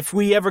 if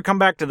we ever come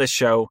back to this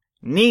show,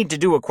 need to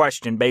do a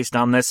question based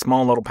on this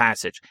small little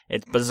passage.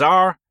 It's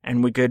bizarre,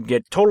 and we could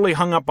get totally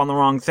hung up on the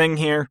wrong thing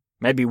here.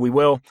 Maybe we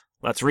will.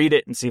 Let's read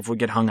it and see if we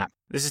get hung up.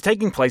 This is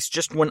taking place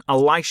just when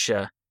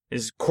Elisha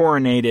is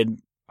coronated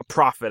a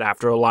prophet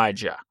after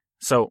Elijah.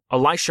 So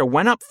Elisha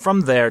went up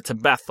from there to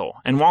Bethel,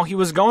 and while he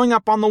was going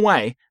up on the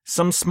way,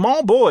 some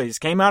small boys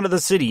came out of the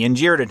city and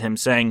jeered at him,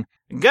 saying,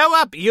 Go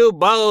up, you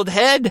bald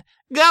head!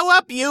 Go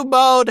up, you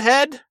bald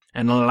head!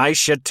 And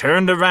Elisha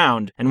turned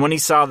around, and when he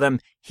saw them,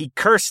 he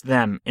cursed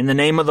them in the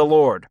name of the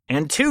Lord.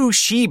 And 2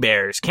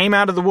 she-bears came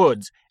out of the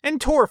woods, and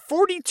tore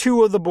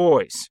 42 of the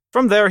boys.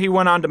 From there he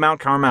went on to Mount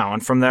Carmel,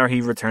 and from there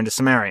he returned to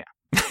Samaria.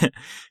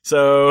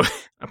 So,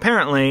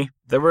 apparently,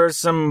 there were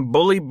some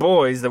bully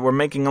boys that were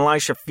making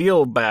Elisha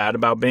feel bad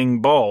about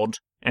being bald,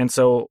 and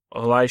so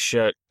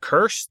Elisha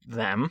cursed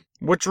them,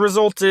 which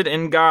resulted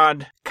in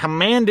God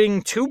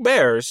commanding 2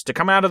 bears to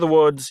come out of the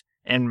woods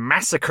and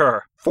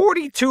massacre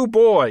 42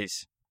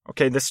 boys.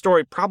 Okay, this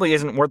story probably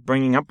isn't worth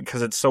bringing up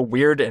because it's so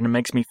weird and it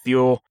makes me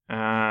feel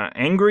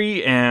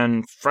angry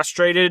and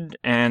frustrated,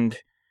 and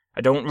I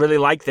don't really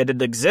like that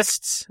it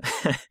exists.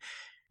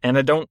 And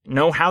I don't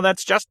know how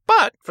that's just,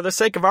 but for the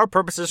sake of our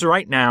purposes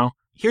right now,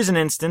 here's an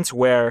instance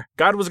where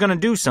God was going to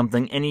do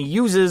something and he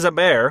uses a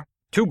bear,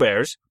 2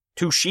 bears,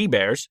 2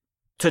 she-bears,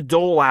 to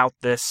dole out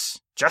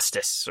this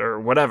justice or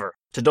whatever.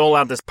 To dole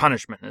out this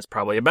punishment is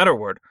probably a better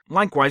word.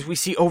 Likewise, we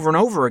see over and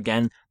over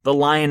again the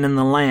lion and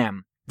the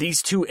lamb.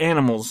 These 2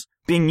 animals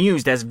being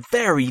used as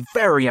very,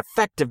 very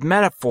effective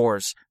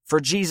metaphors for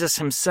Jesus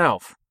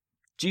himself.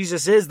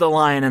 Jesus is the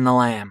lion and the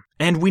lamb.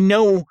 And we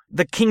know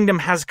the kingdom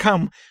has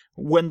come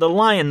when the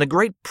lion, the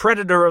great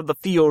predator of the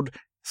field,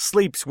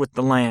 sleeps with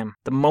the lamb,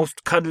 the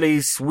most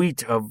cuddly,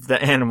 sweet of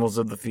the animals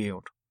of the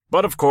field.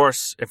 But of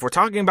course, if we're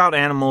talking about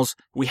animals,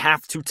 we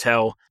have to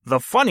tell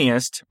the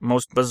funniest,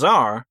 most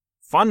bizarre,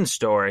 fun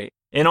story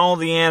in all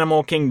the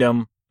animal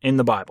kingdom in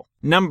the Bible.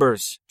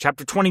 Numbers,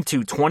 chapter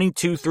 22,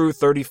 22 through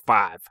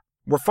 35.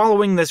 We're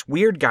following this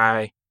weird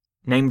guy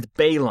named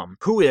Balaam,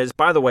 who is,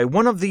 by the way,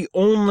 one of the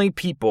only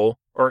people,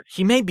 or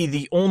he may be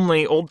the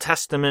only Old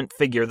Testament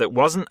figure that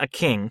wasn't a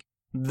king,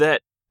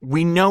 that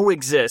we know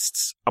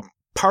exists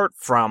apart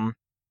from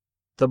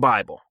the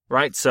Bible,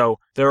 right? So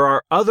there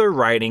are other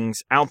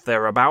writings out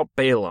there about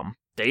Balaam,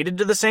 dated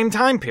to the same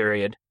time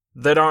period,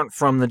 that aren't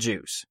from the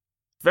Jews.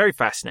 Very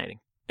fascinating.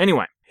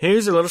 Anyway,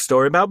 here's a little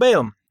story about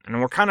Balaam, and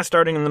we're kind of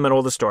starting in the middle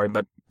of the story,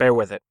 but bear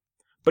with it.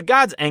 But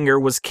God's anger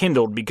was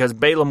kindled because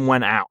Balaam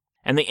went out,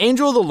 and the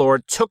angel of the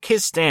Lord took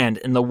his stand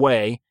in the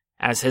way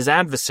as his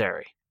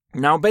adversary.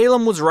 Now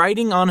Balaam was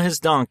riding on his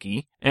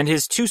donkey, and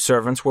his 2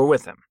 servants were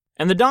with him.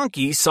 And the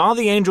donkey saw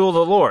the angel of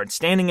the Lord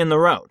standing in the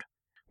road,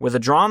 with a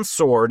drawn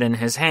sword in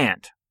his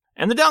hand.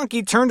 And the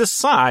donkey turned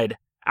aside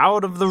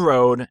out of the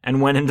road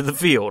and went into the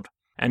field.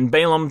 and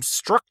Balaam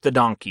struck the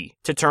donkey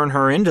to turn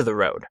her into the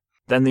road.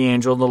 Then the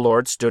angel of the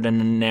Lord stood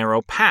in a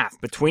narrow path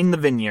between the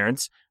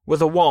vineyards,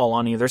 with a wall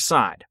on either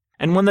side.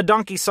 And when the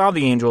donkey saw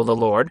the angel of the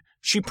Lord,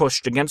 she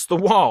pushed against the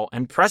wall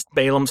and pressed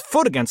Balaam's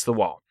foot against the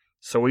wall.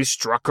 So he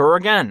struck her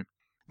again.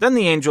 Then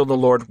the angel of the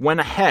Lord went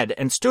ahead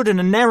and stood in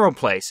a narrow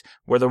place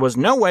where there was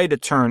no way to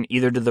turn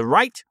either to the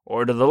right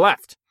or to the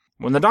left.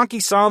 When the donkey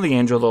saw the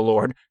angel of the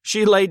Lord,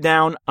 she lay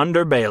down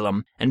under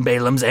Balaam, and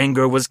Balaam's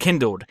anger was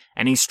kindled,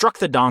 and he struck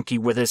the donkey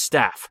with his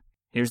staff.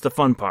 Here's the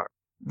fun part.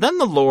 Then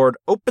the Lord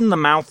opened the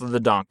mouth of the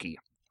donkey,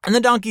 and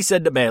the donkey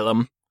said to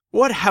Balaam,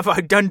 "What have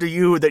I done to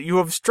you that you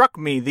have struck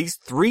me these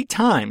 3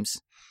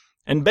 times?"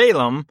 And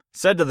Balaam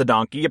said to the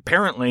donkey,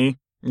 apparently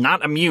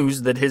not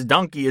amused that his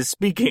donkey is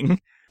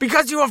speaking,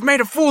 "Because you have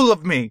made a fool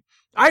of me.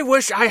 I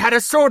wish I had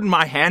a sword in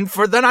my hand,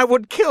 for then I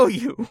would kill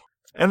you."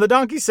 And the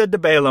donkey said to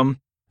Balaam,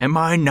 "Am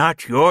I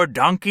not your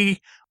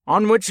donkey,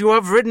 on which you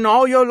have ridden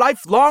all your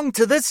life long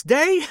to this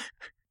day?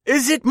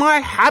 Is it my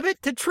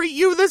habit to treat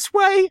you this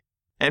way?"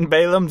 And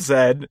Balaam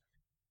said,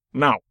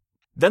 "No."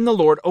 Then the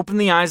Lord opened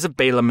the eyes of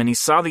Balaam, and he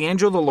saw the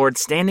angel of the Lord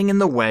standing in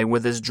the way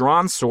with his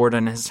drawn sword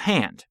in his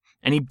hand.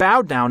 And he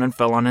bowed down and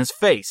fell on his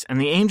face.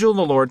 And the angel of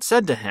the Lord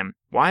said to him,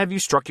 "Why have you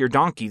struck your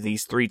donkey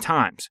these 3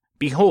 times?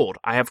 Behold,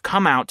 I have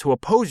come out to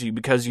oppose you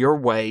because your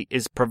way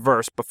is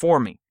perverse before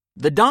me.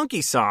 The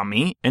donkey saw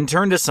me and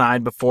turned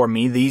aside before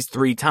me these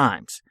 3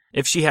 times.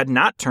 If she had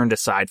not turned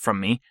aside from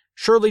me,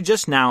 surely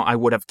just now I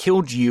would have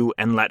killed you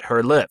and let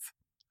her live."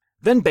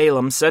 Then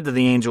Balaam said to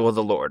the angel of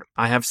the Lord,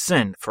 "I have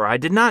sinned, for I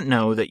did not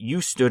know that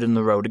you stood in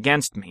the road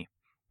against me.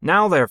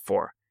 Now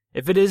therefore,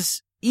 if it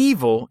is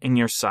evil in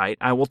your sight,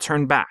 I will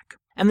turn back."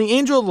 And the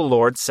angel of the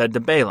Lord said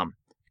to Balaam,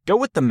 "Go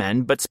with the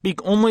men, but speak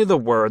only the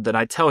word that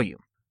I tell you."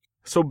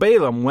 So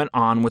Balaam went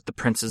on with the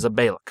princes of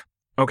Balak.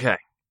 Okay,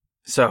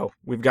 so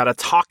we've got a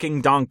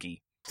talking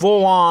donkey,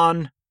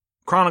 full-on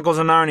Chronicles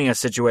of Narnia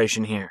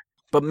situation here.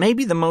 But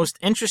maybe the most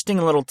interesting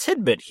little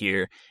tidbit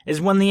here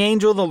is when the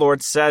angel of the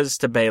Lord says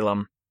to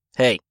Balaam,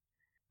 "Hey,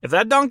 if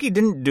that donkey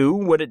didn't do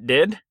what it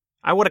did,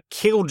 I would have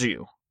killed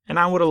you, and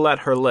I would have let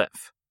her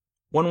live."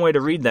 One way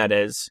to read that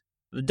is,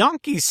 the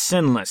donkey's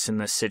sinless in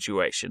this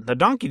situation. The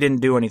donkey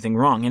didn't do anything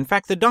wrong. In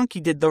fact, the donkey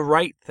did the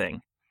right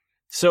thing.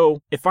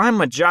 So, if I'm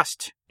a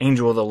just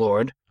angel of the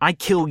Lord, I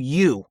kill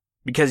you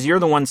because you're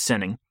the one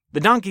sinning. The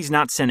donkey's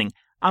not sinning.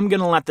 I'm going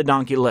to let the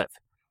donkey live.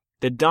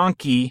 The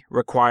donkey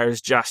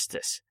requires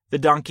justice. The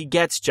donkey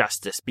gets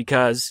justice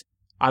because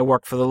I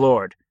work for the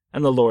Lord,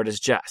 and the Lord is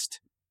just.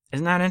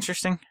 Isn't that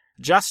interesting?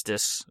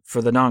 Justice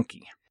for the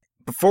donkey.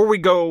 Before we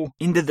go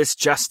into this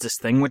justice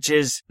thing, which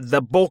is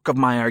the bulk of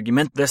my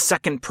argument, the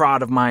second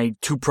prod of my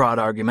 2-prod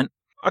argument,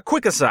 a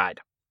quick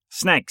aside.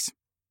 Snakes.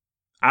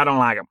 I don't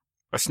like them.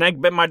 A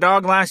snake bit my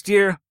dog last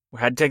year. We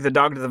had to take the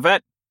dog to the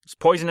vet. It's a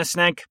poisonous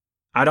snake.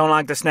 I don't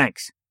like the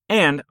snakes.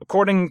 And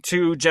according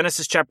to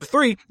Genesis chapter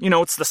 3,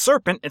 it's the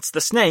serpent, it's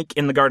the snake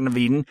in the Garden of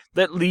Eden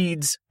that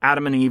leads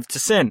Adam and Eve to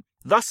sin.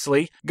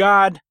 Thusly,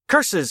 God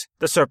curses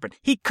the serpent.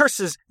 He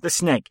curses the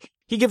snake.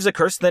 He gives a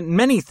curse that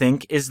many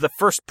think is the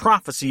first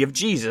prophecy of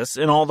Jesus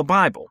in all the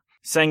Bible,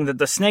 saying that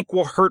the snake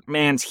will hurt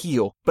man's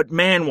heel, but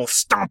man will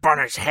stomp on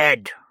his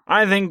head.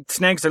 I think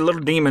snakes are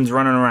little demons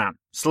running around,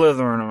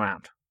 slithering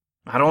around.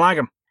 I don't like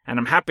them, and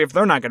I'm happy if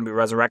they're not going to be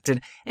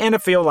resurrected, and I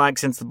feel like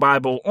since the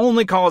Bible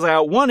only calls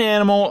out one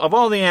animal of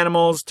all the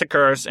animals to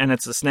curse, and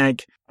it's the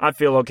snake, I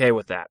feel okay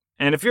with that.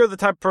 And if you're the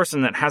type of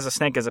person that has a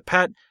snake as a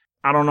pet,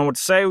 I don't know what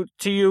to say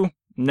to you.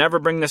 Never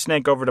bring the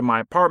snake over to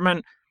my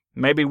apartment.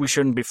 Maybe we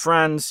shouldn't be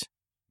friends.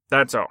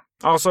 That's all.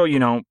 Also,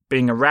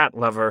 being a rat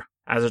lover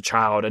as a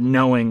child and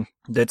knowing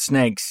that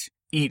snakes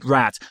eat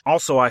rats.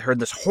 Also, I heard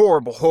this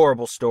horrible,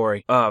 horrible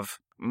story of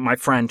my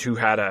friend who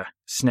had a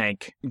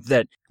snake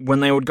that when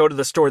they would go to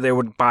the store, they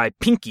would buy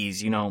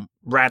pinkies,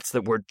 rats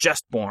that were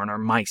just born or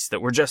mice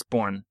that were just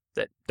born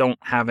that don't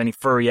have any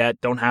fur yet,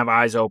 don't have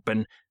eyes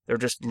open. They're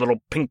just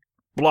little pink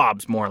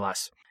blobs, more or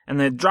less. And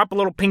they'd drop a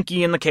little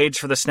pinky in the cage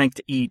for the snake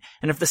to eat.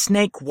 And if the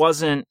snake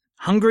wasn't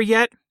hungry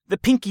yet, the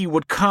pinky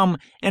would come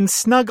and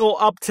snuggle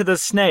up to the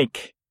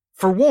snake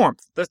for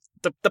warmth.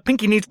 The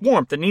pinky needs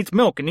warmth. It needs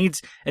milk. It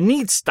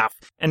needs stuff.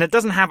 And it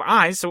doesn't have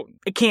eyes, so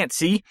it can't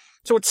see.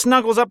 So it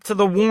snuggles up to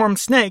the warm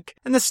snake,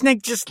 and the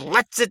snake just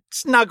lets it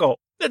snuggle.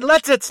 It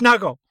lets it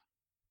snuggle.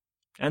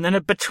 And then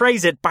it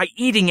betrays it by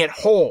eating it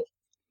whole.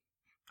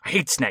 I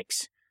hate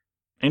snakes.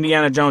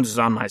 Indiana Jones is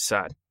on my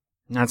side.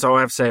 And that's all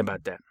I have to say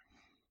about that.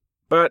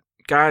 But,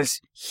 guys,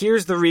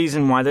 here's the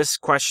reason why this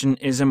question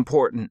is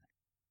important.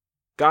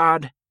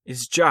 God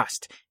is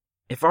just.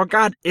 If our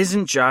God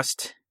isn't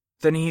just,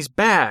 then he's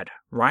bad,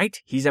 right?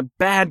 He's a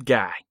bad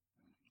guy.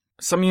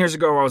 Some years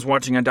ago, I was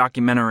watching a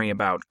documentary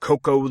about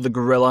Coco the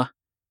gorilla.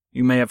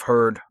 You may have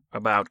heard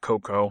about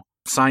Coco.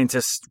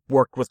 Scientists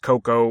worked with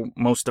Coco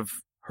most of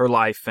her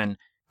life, and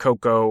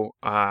Coco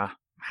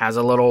has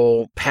a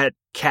little pet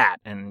cat.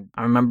 And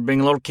I remember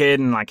being a little kid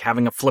and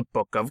having a flip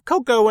book of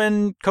Coco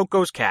and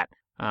Coco's cat.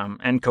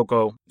 And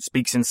Coco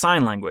speaks in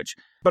sign language.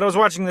 But I was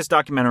watching this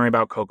documentary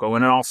about Coco,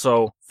 and it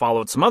also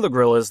followed some other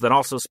gorillas that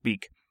also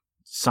speak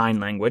sign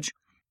language.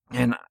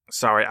 And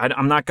sorry,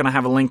 I'm not going to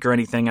have a link or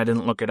anything. I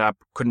didn't look it up.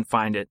 Couldn't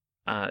find it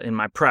in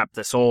my prep,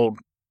 this old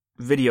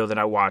video that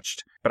I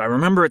watched. But I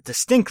remember it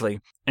distinctly,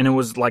 and it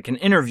was like an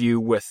interview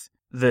with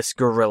this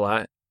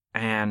gorilla,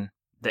 and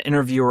the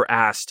interviewer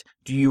asked,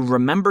 "Do you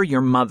remember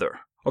your mother?"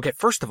 Okay,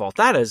 first of all,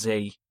 that is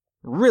a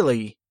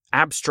really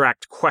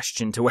abstract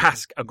question to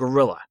ask a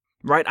gorilla,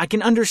 right? I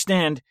can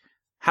understand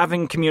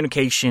having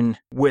communication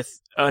with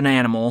an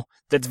animal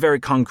that's very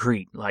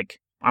concrete, like,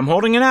 I'm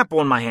holding an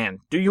apple in my hand.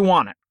 Do you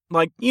want it?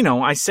 Like,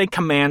 I say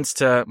commands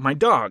to my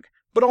dog,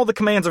 but all the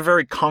commands are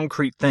very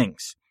concrete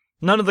things.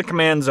 None of the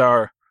commands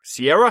are,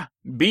 Sierra,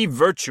 be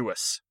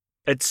virtuous.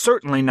 It's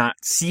certainly not,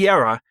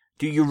 Sierra,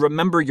 do you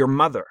remember your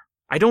mother?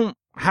 I don't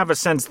have a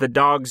sense that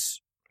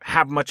dogs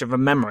have much of a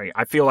memory.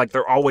 I feel like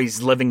they're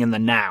always living in the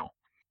now.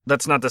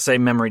 That's not to say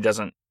memory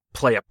doesn't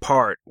play a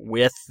part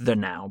with the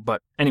now,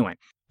 but anyway,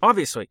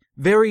 obviously,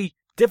 very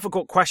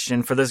difficult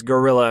question for this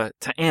gorilla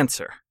to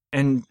answer.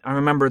 And I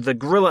remember the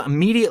gorilla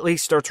immediately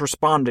starts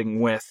responding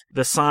with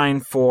the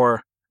sign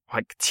for,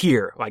 like,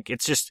 tear. Like,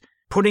 it's just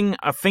putting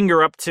a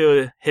finger up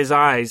to his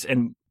eyes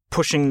and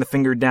pushing the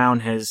finger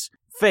down his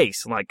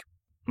face, like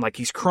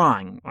he's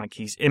crying, like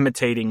he's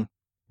imitating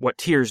what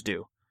tears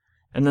do.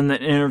 And then the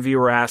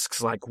interviewer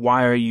asks, like,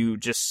 why are you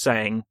just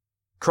saying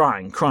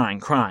crying, crying,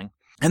 crying?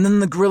 And then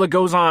the gorilla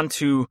goes on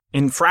to,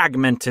 in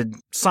fragmented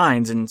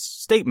signs and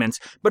statements,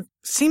 but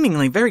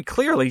seemingly very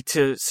clearly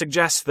to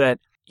suggest that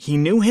he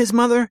knew his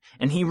mother,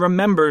 and he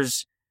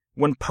remembers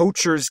when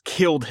poachers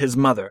killed his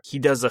mother. He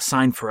does a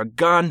sign for a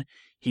gun.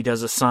 He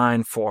does a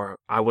sign for,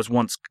 I was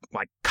once,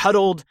 like,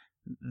 cuddled.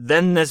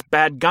 Then this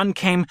bad gun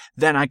came.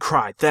 Then I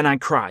cried. Then I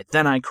cried.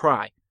 Then I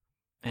cry.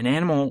 An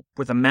animal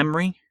with a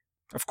memory?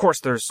 Of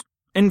course, there's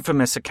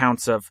infamous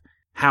accounts of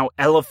how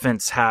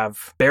elephants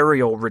have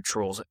burial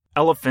rituals.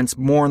 Elephants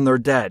mourn their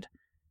dead.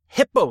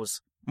 Hippos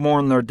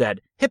mourn their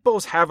dead.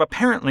 Hippos have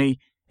apparently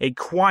a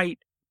quite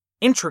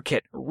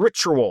intricate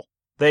ritual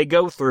they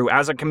go through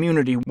as a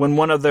community when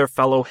one of their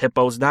fellow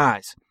hippos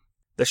dies.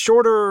 The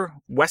shorter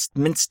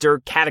Westminster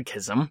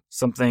Catechism,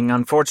 something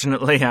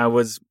unfortunately I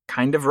was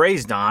kind of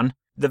raised on,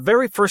 the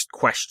very first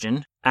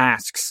question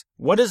asks,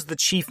 what is the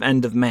chief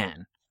end of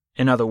man?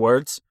 In other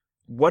words,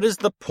 what is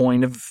the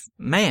point of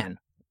man?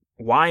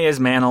 Why is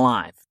man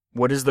alive?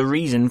 What is the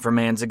reason for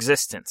man's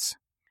existence?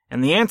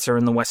 And the answer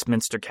in the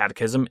Westminster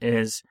Catechism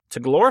is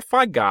to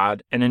glorify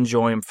God and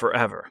enjoy Him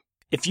forever.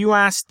 If you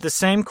asked the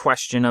same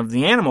question of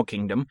the animal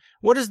kingdom,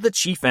 what is the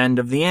chief end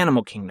of the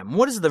animal kingdom?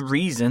 What is the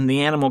reason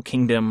the animal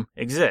kingdom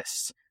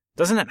exists?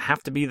 Doesn't it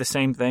have to be the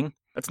same thing?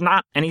 It's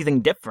not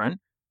anything different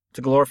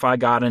to glorify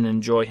God and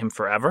enjoy Him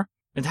forever.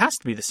 It has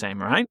to be the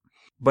same, right?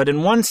 But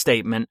in one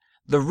statement,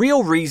 the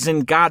real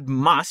reason God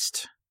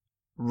must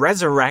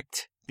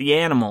resurrect the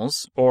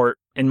animals, or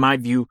in my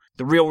view,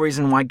 the real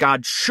reason why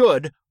God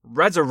should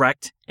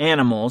resurrect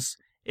animals,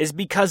 is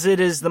because it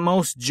is the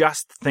most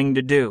just thing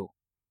to do.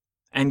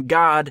 And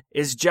God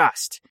is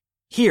just.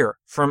 Here,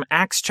 from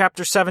Acts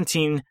chapter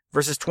 17,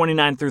 verses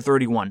 29 through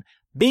 31.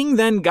 Being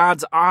then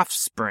God's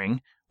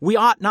offspring, we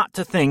ought not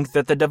to think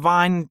that the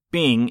divine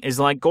being is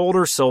like gold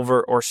or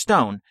silver or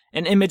stone,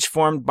 an image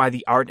formed by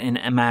the art and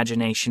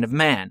imagination of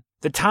man.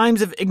 The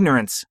times of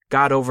ignorance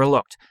God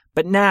overlooked,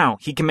 but now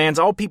He commands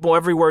all people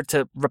everywhere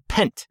to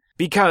repent,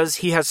 because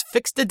He has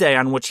fixed a day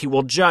on which He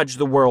will judge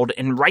the world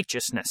in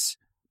righteousness,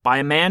 by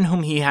a man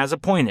whom He has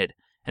appointed,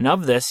 and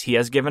of this He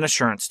has given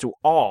assurance to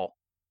all,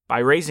 by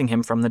raising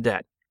Him from the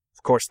dead.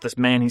 Of course, this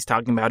man He's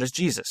talking about is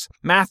Jesus.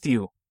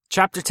 Matthew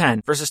chapter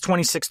 10, verses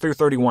 26 through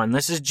 31.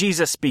 This is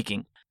Jesus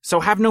speaking. So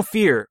have no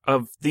fear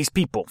of these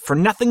people, for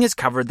nothing is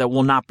covered that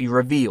will not be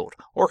revealed,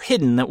 or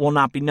hidden that will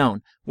not be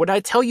known. What I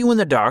tell you in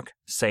the dark,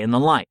 say in the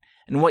light,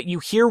 and what you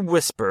hear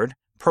whispered,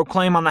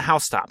 proclaim on the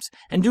housetops.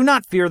 And do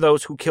not fear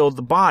those who kill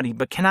the body,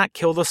 but cannot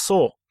kill the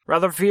soul.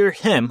 Rather fear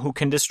Him who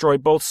can destroy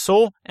both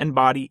soul and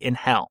body in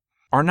hell.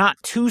 Are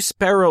not 2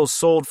 sparrows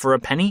sold for a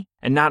penny,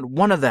 and not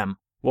one of them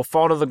will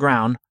fall to the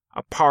ground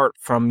apart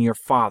from your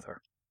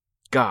Father,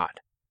 God.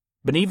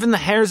 But even the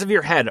hairs of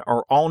your head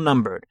are all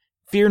numbered.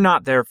 Fear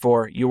not,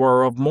 therefore, you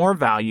are of more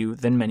value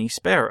than many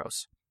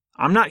sparrows.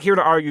 I'm not here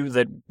to argue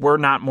that we're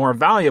not more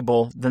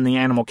valuable than the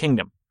animal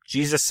kingdom.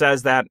 Jesus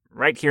says that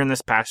right here in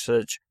this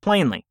passage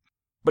plainly.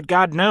 But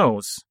God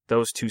knows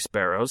those 2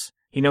 sparrows.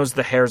 He knows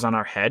the hairs on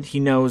our head. He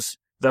knows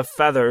the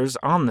feathers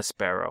on the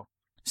sparrow.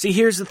 See,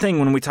 here's the thing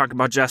when we talk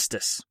about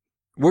justice.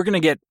 We're going to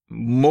get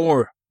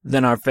more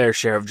than our fair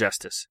share of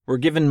justice. We're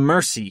given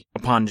mercy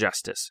upon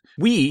justice.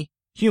 We,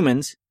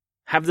 humans,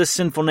 have this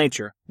sinful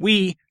nature.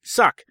 We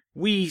suck.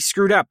 We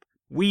screwed up.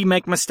 We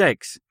make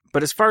mistakes.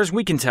 But as far as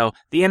we can tell,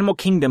 the animal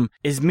kingdom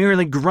is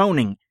merely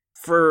groaning.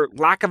 For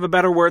lack of a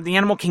better word, the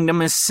animal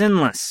kingdom is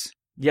sinless.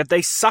 Yet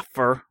they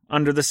suffer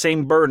under the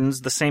same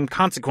burdens, the same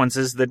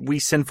consequences that we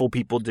sinful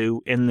people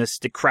do in this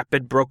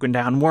decrepit, broken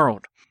down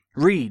world.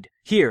 Read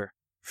here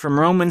from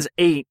Romans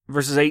 8,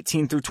 verses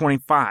 18 through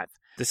 25.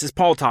 This is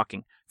Paul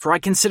talking. For I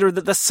consider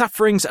that the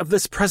sufferings of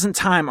this present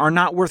time are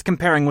not worth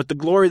comparing with the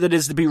glory that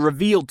is to be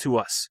revealed to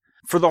us.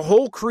 For the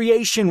whole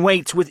creation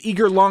waits with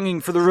eager longing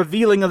for the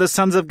revealing of the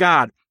sons of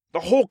God.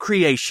 the whole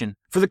creation.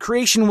 For the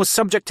creation was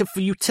subject to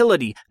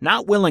futility,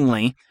 not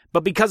willingly,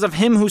 but because of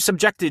him who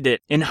subjected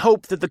it, in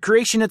hope that the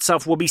creation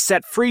itself will be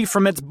set free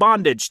from its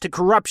bondage to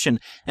corruption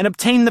and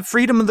obtain the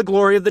freedom of the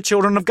glory of the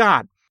children of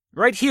God.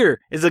 Right here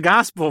is the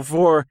gospel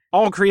for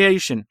all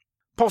creation.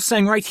 Paul's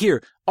saying right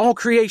here, all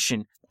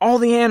creation, all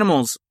the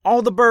animals,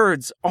 all the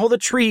birds, all the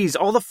trees,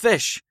 all the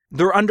fish,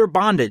 they're under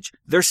bondage.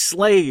 They're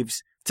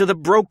slaves to the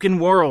broken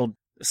world,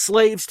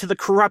 slaves to the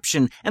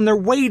corruption, and they're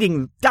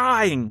waiting,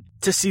 dying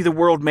to see the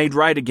world made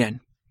right again.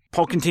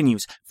 Paul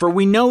continues, "For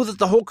we know that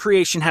the whole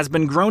creation has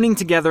been groaning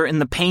together in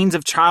the pains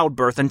of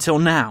childbirth until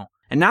now.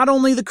 And not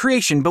only the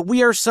creation, but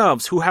we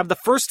ourselves, who have the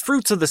first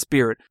fruits of the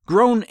Spirit,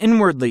 groan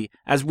inwardly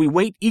as we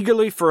wait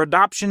eagerly for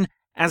adoption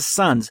as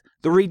sons,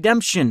 the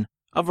redemption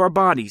of our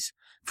bodies.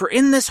 For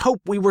in this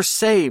hope we were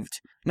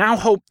saved. Now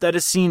hope that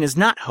is seen is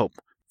not hope.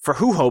 For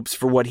who hopes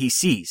for what he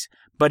sees?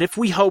 But if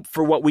we hope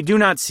for what we do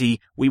not see,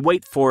 we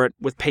wait for it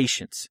with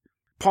patience."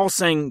 Paul's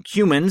saying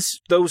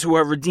humans, those who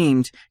are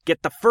redeemed,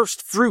 get the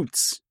first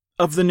fruits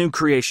of the new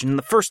creation,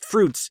 the first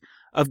fruits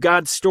of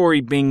God's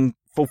story being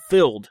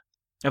fulfilled,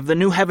 of the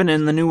new heaven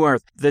and the new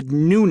earth, the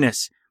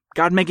newness,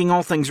 God making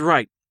all things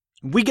right.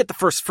 We get the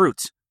first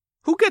fruits.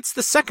 Who gets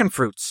the second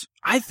fruits?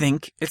 I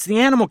think it's the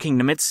animal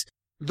kingdom. It's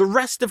the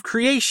rest of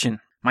creation.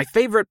 My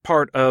favorite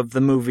part of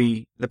the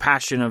movie, The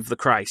Passion of the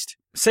Christ.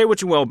 Say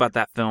what you will about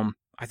that film.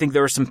 I think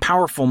there are some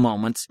powerful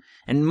moments,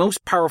 and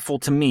most powerful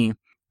to me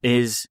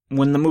is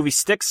when the movie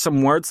sticks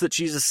some words that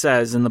Jesus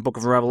says in the book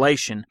of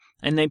Revelation,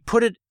 and they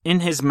put it in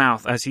his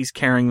mouth as he's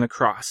carrying the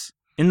cross.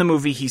 In the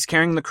movie, he's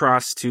carrying the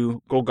cross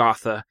to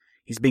Golgotha.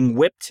 He's being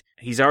whipped.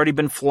 He's already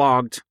been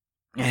flogged,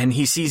 and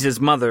he sees his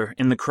mother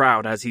in the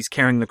crowd as he's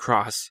carrying the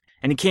cross,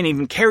 and he can't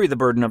even carry the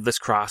burden of this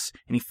cross,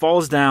 and he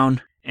falls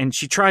down, and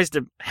she tries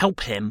to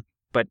help him,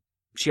 but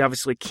she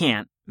obviously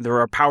can't. There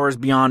are powers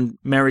beyond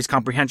Mary's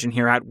comprehension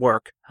here at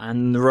work,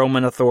 and the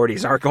Roman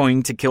authorities are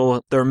going to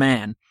kill their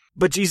man.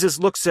 But Jesus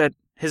looks at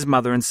his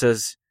mother and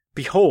says,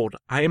 "Behold,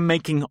 I am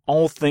making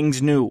all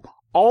things new."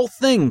 All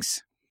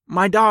things.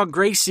 My dog,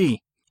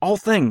 Gracie. All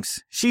things.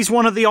 She's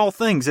one of the all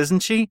things,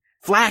 isn't she?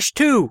 Flash,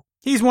 too.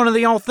 He's one of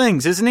the all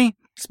things, isn't he?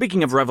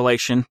 Speaking of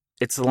Revelation,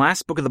 it's the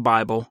last book of the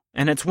Bible,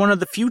 and it's one of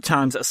the few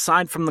times,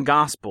 aside from the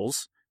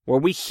Gospels, where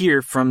we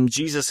hear from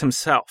Jesus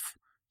himself.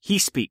 He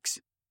speaks.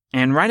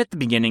 And right at the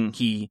beginning,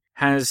 he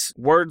has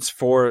words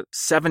for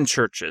 7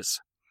 churches.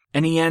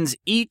 And he ends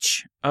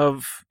each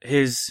of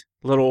his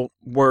little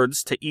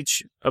words to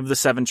each of the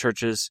 7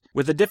 churches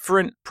with a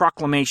different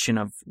proclamation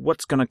of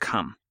what's going to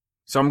come.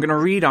 So I'm going to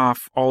read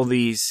off all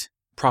these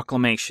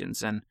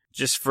proclamations. And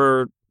just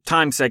for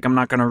time's sake, I'm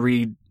not going to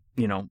read,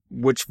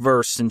 which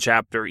verse and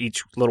chapter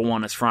each little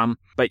one is from.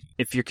 But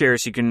if you're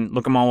curious, you can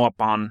look them all up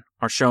on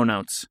our show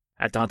notes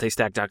at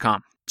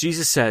DanteStack.com.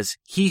 Jesus says,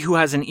 "He who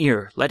has an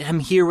ear, let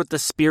him hear what the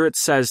Spirit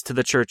says to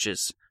the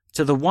churches.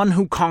 To the one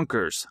who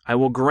conquers, I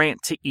will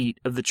grant to eat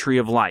of the tree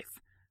of life,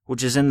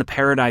 which is in the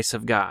paradise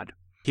of God."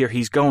 Here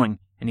he's going,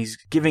 and he's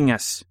giving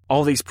us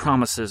all these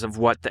promises of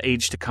what the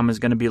age to come is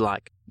going to be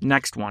like.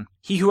 Next one.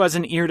 "He who has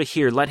an ear to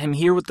hear, let him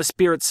hear what the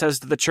Spirit says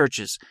to the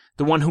churches.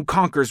 The one who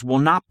conquers will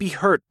not be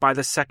hurt by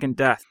the second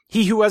death.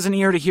 He who has an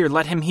ear to hear,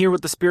 let him hear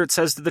what the Spirit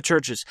says to the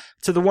churches.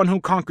 To the one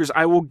who conquers,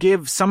 I will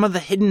give some of the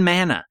hidden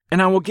manna,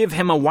 and I will give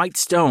him a white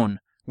stone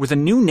with a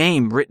new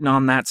name written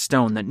on that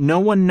stone that no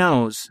one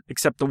knows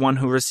except the one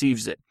who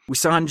receives it." We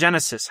saw in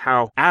Genesis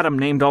how Adam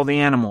named all the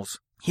animals.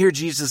 Here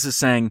Jesus is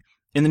saying,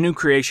 in the new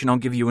creation, I'll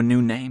give you a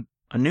new name.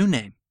 A new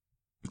name.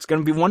 It's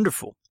going to be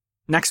wonderful.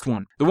 Next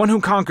one. "The one who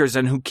conquers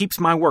and who keeps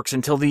my works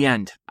until the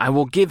end, I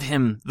will give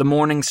him the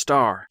morning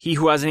star. He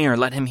who has an ear,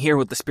 let him hear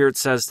what the Spirit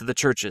says to the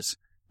churches."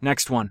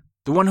 Next one.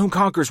 "The one who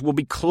conquers will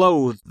be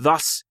clothed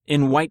thus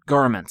in white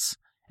garments,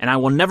 and I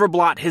will never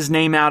blot his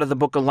name out of the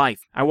book of life.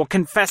 I will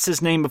confess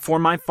his name before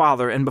my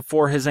Father and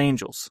before his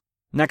angels."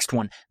 Next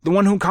one. "The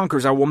one who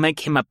conquers, I will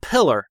make him a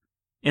pillar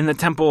in the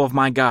temple of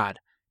my God.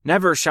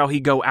 Never shall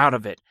he go out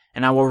of it.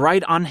 And I will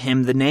write on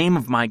him the name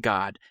of my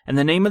God, and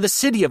the name of the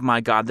city of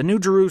my God, the New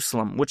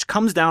Jerusalem, which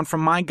comes down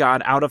from my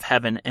God out of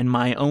heaven, and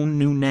my own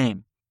new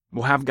name."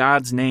 We'll have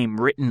God's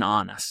name written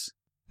on us.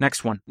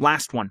 Next one,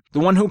 last one. "The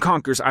one who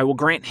conquers, I will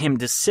grant him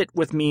to sit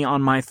with me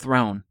on my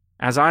throne,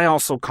 as I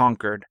also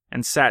conquered,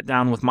 and sat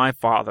down with my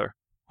Father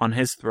on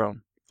his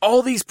throne."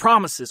 All these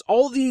promises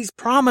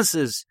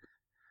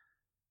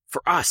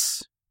for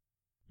us.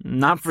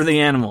 Not for the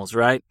animals,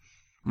 right?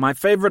 My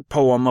favorite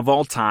poem of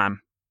all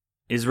time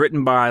is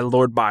written by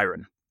Lord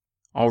Byron.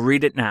 I'll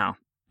read it now.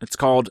 It's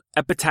called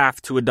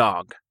Epitaph to a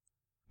Dog.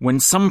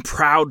 "When some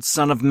proud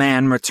son of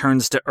man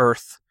returns to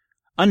earth,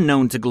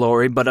 unknown to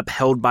glory but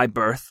upheld by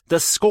birth, the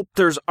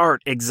sculptor's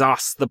art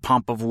exhausts the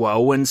pomp of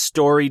woe, and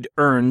storied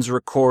urns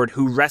record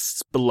who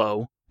rests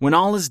below. When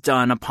all is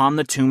done, upon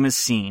the tomb is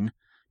seen,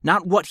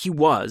 not what he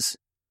was,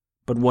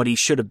 but what he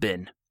should have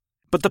been.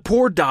 But the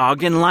poor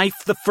dog, in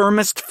life the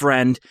firmest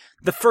friend,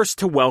 the first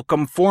to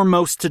welcome,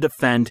 foremost to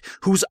defend,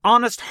 whose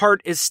honest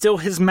heart is still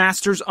his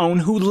master's own,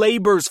 who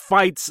labors,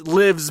 fights,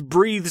 lives,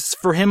 breathes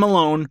for him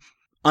alone,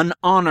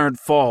 unhonored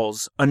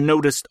falls,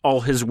 unnoticed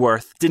all his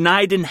worth,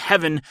 denied in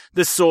heaven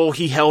the soul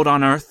he held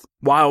on earth,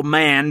 while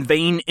man,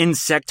 vain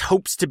insect,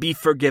 hopes to be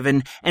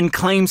forgiven, and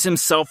claims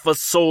himself a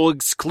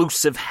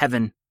soul-exclusive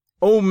heaven.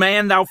 O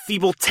man, thou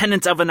feeble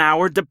tenant of an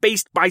hour,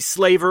 debased by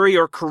slavery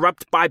or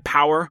corrupt by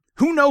power,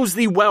 who knows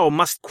thee well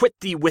must quit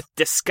thee with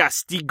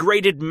disgust,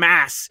 degraded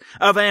mass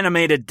of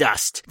animated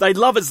dust. Thy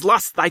love is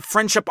lust, thy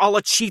friendship all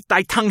a cheat,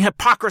 thy tongue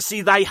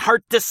hypocrisy, thy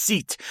heart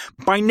deceit.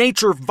 By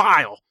nature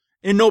vile,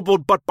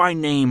 ennobled but by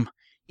name,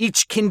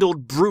 each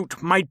kindled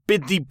brute might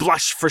bid thee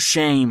blush for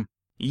shame.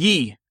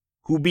 Ye,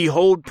 who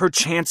behold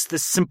perchance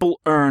this simple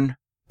urn,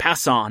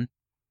 pass on.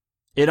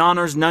 It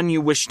honors none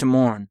you wish to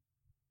mourn.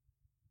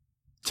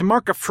 To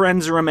mark a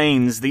friend's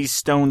remains these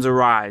stones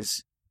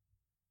arise.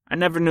 I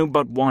never knew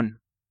but one,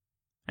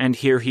 and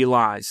here he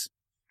lies.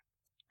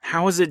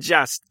 How is it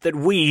just that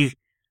we,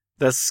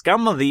 the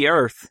scum of the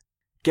earth,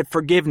 get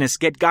forgiveness,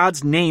 get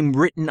God's name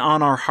written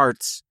on our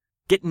hearts,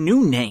 get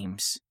new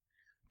names,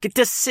 get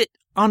to sit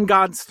on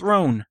God's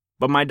throne?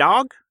 But my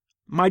dog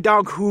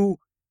who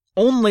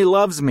only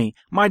loves me,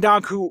 my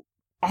dog who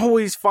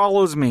always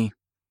follows me,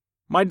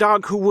 my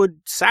dog who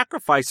would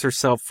sacrifice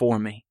herself for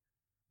me,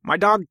 my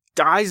dog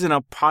dies in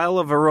a pile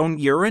of her own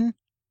urine,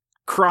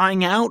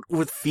 crying out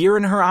with fear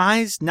in her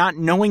eyes, not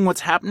knowing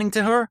what's happening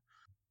to her.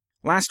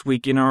 Last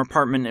week in our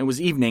apartment, it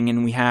was evening,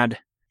 and we had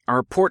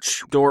our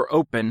porch door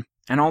open,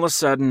 and all of a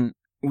sudden,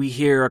 we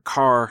hear a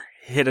car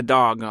hit a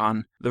dog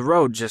on the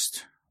road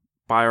just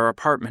by our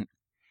apartment.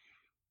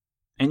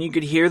 And you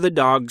could hear the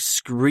dog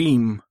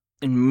scream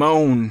and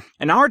moan.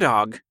 And our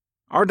dog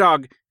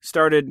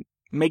started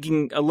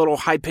making a little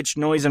high-pitched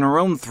noise in her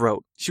own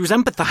throat. She was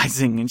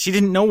empathizing, and she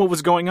didn't know what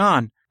was going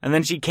on. And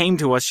then she came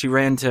to us. She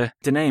ran to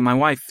Danae, my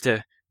wife,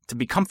 to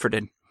be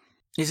comforted.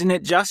 Isn't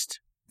it just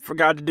for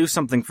God to do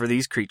something for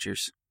these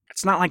creatures?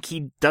 It's not like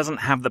he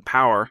doesn't have the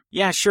power.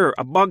 Yeah, sure,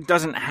 a bug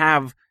doesn't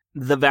have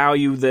the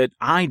value that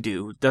I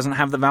do, doesn't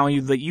have the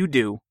value that you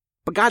do.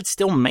 But God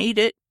still made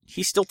it.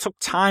 He still took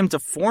time to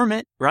form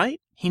it,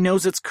 right? He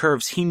knows its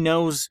curves. He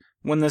knows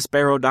when the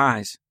sparrow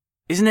dies.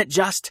 Isn't it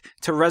just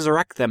to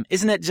resurrect them?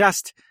 Isn't it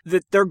just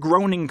that their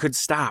groaning could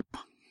stop?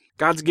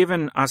 God's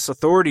given us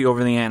authority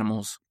over the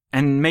animals.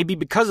 And maybe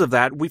because of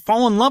that, we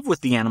fall in love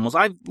with the animals.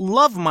 I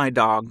love my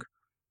dog.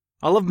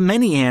 I love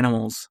many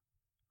animals.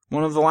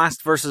 One of the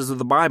last verses of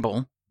the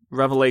Bible,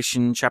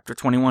 Revelation chapter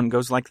 21,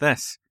 goes like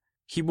this.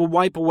 He will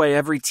wipe away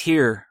every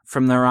tear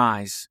from their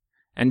eyes,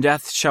 and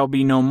death shall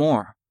be no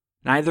more.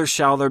 Neither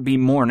shall there be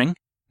mourning,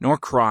 nor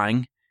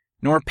crying,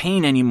 nor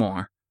pain any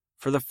more,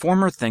 for the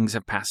former things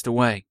have passed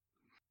away.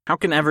 How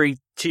can every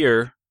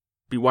tear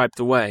be wiped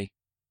away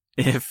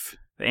if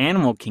the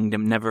animal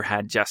kingdom never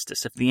had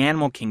justice, if the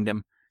animal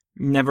kingdom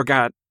never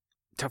got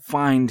to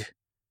find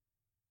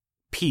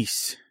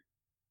peace,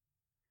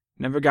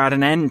 never got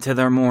an end to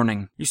their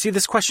mourning? You see,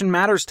 this question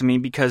matters to me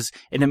because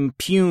it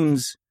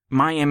impugns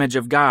my image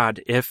of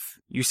God if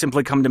you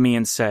simply come to me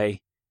and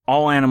say,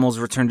 all animals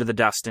return to the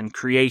dust and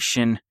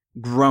creation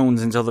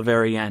groans until the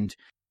very end.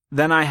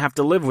 Then I have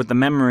to live with the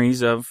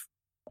memories of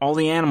all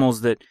the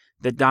animals that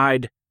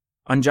died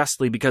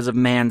unjustly because of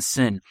man's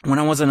sin. When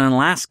I was in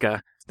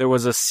Alaska, there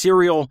was a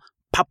serial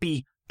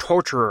puppy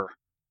torturer.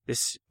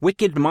 This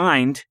wicked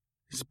mind,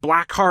 his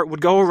black heart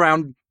would go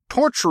around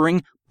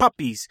torturing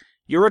puppies.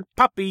 You're a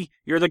puppy,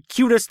 you're the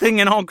cutest thing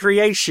in all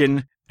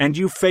creation, and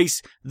you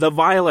face the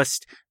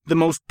vilest, the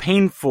most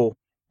painful,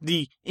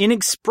 the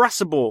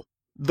inexpressible,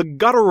 the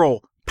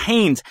guttural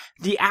pains,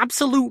 the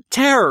absolute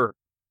terror.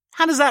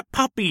 How does that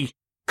puppy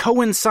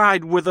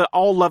coincide with an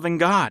all-loving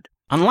God?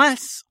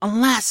 Unless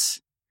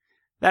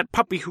that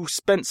puppy who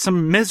spent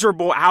some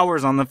miserable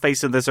hours on the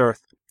face of this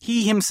earth,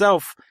 he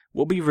himself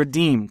will be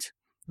redeemed.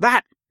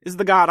 That is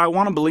the God I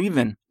want to believe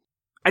in.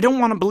 I don't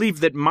want to believe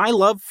that my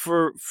love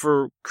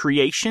for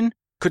creation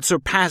could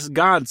surpass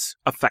God's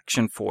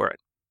affection for it.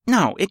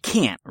 No, it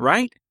can't,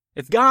 right?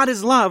 If God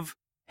is love,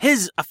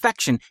 his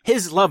affection,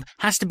 his love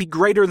has to be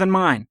greater than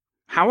mine.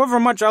 However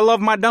much I love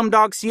my dumb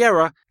dog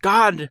Sierra,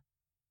 God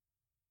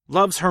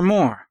loves her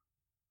more.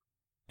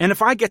 And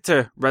if I get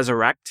to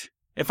resurrect,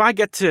 if I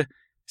get to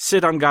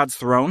sit on God's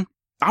throne,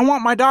 I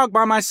want my dog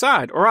by my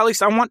side, or at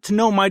least I want to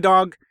know my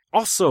dog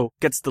also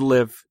gets to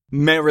live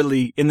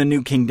merrily in the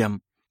new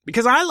kingdom.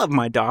 Because I love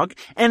my dog,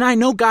 and I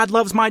know God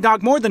loves my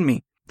dog more than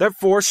me.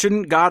 Therefore,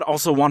 shouldn't God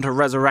also want to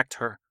resurrect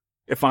her,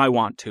 if I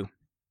want to?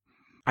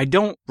 I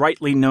don't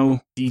rightly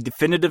know the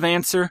definitive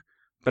answer,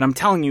 but I'm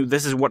telling you,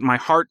 this is what my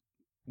heart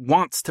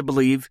wants to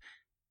believe,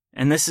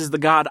 and this is the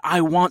God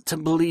I want to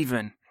believe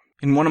in.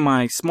 In one of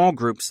my small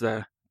groups,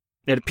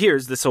 it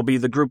appears this will be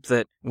the group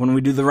that, when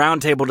we do the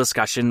roundtable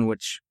discussion,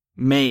 which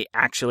may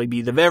actually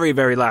be the very,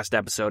 very last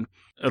episode,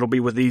 it'll be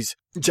with these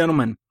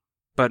gentlemen.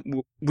 But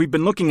we've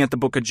been looking at the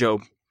book of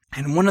Job,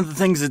 and one of the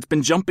things that's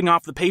been jumping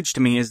off the page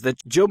to me is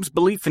that Job's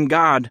belief in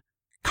God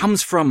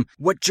comes from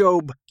what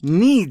Job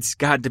needs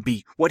God to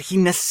be, what he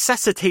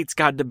necessitates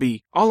God to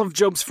be. All of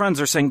Job's friends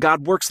are saying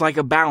God works like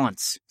a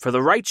balance. For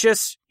the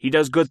righteous, he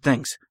does good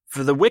things.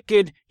 For the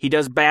wicked, he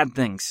does bad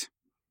things.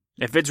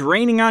 If it's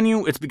raining on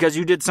you, it's because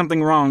you did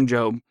something wrong,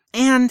 Job.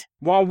 And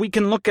while we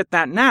can look at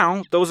that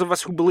now, those of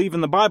us who believe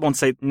in the Bible and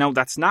say, no,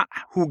 that's not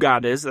who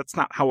God is, that's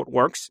not how it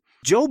works.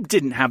 Job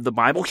didn't have the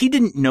Bible. He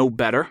didn't know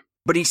better.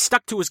 But he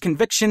stuck to his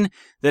conviction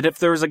that if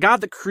there is a God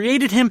that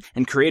created him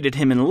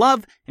in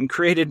love and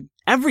created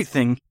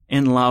everything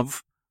in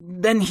love,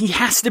 then he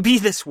has to be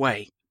this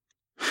way.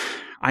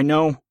 I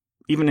know,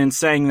 even in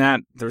saying that,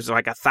 there's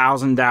like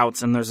 1,000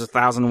 doubts and there's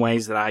 1,000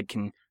 ways that I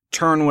can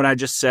turn what I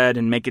just said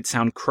and make it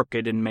sound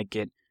crooked and make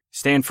it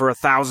stand for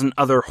 1,000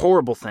 other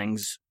horrible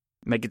things.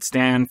 Make it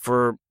stand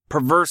for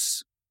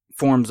perverse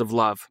forms of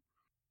love.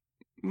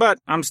 But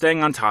I'm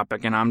staying on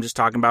topic, and I'm just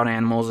talking about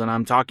animals, and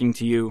I'm talking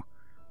to you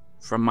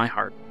from my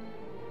heart.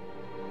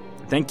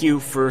 Thank you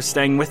for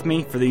staying with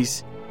me for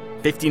these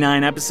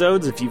 59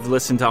 episodes, if you've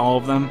listened to all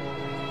of them.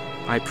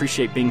 I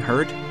appreciate being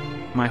heard.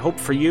 My hope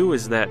for you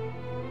is that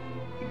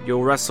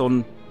you'll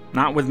wrestle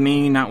not with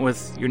me, not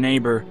with your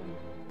neighbor,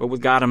 but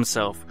with God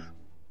himself.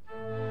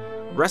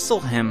 Wrestle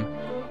him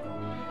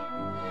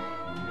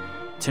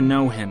to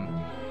know him.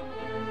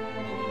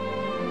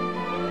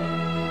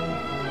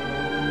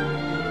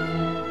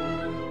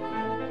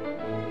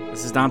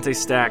 This is Dante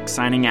Stack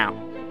signing out.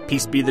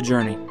 Peace be the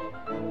journey.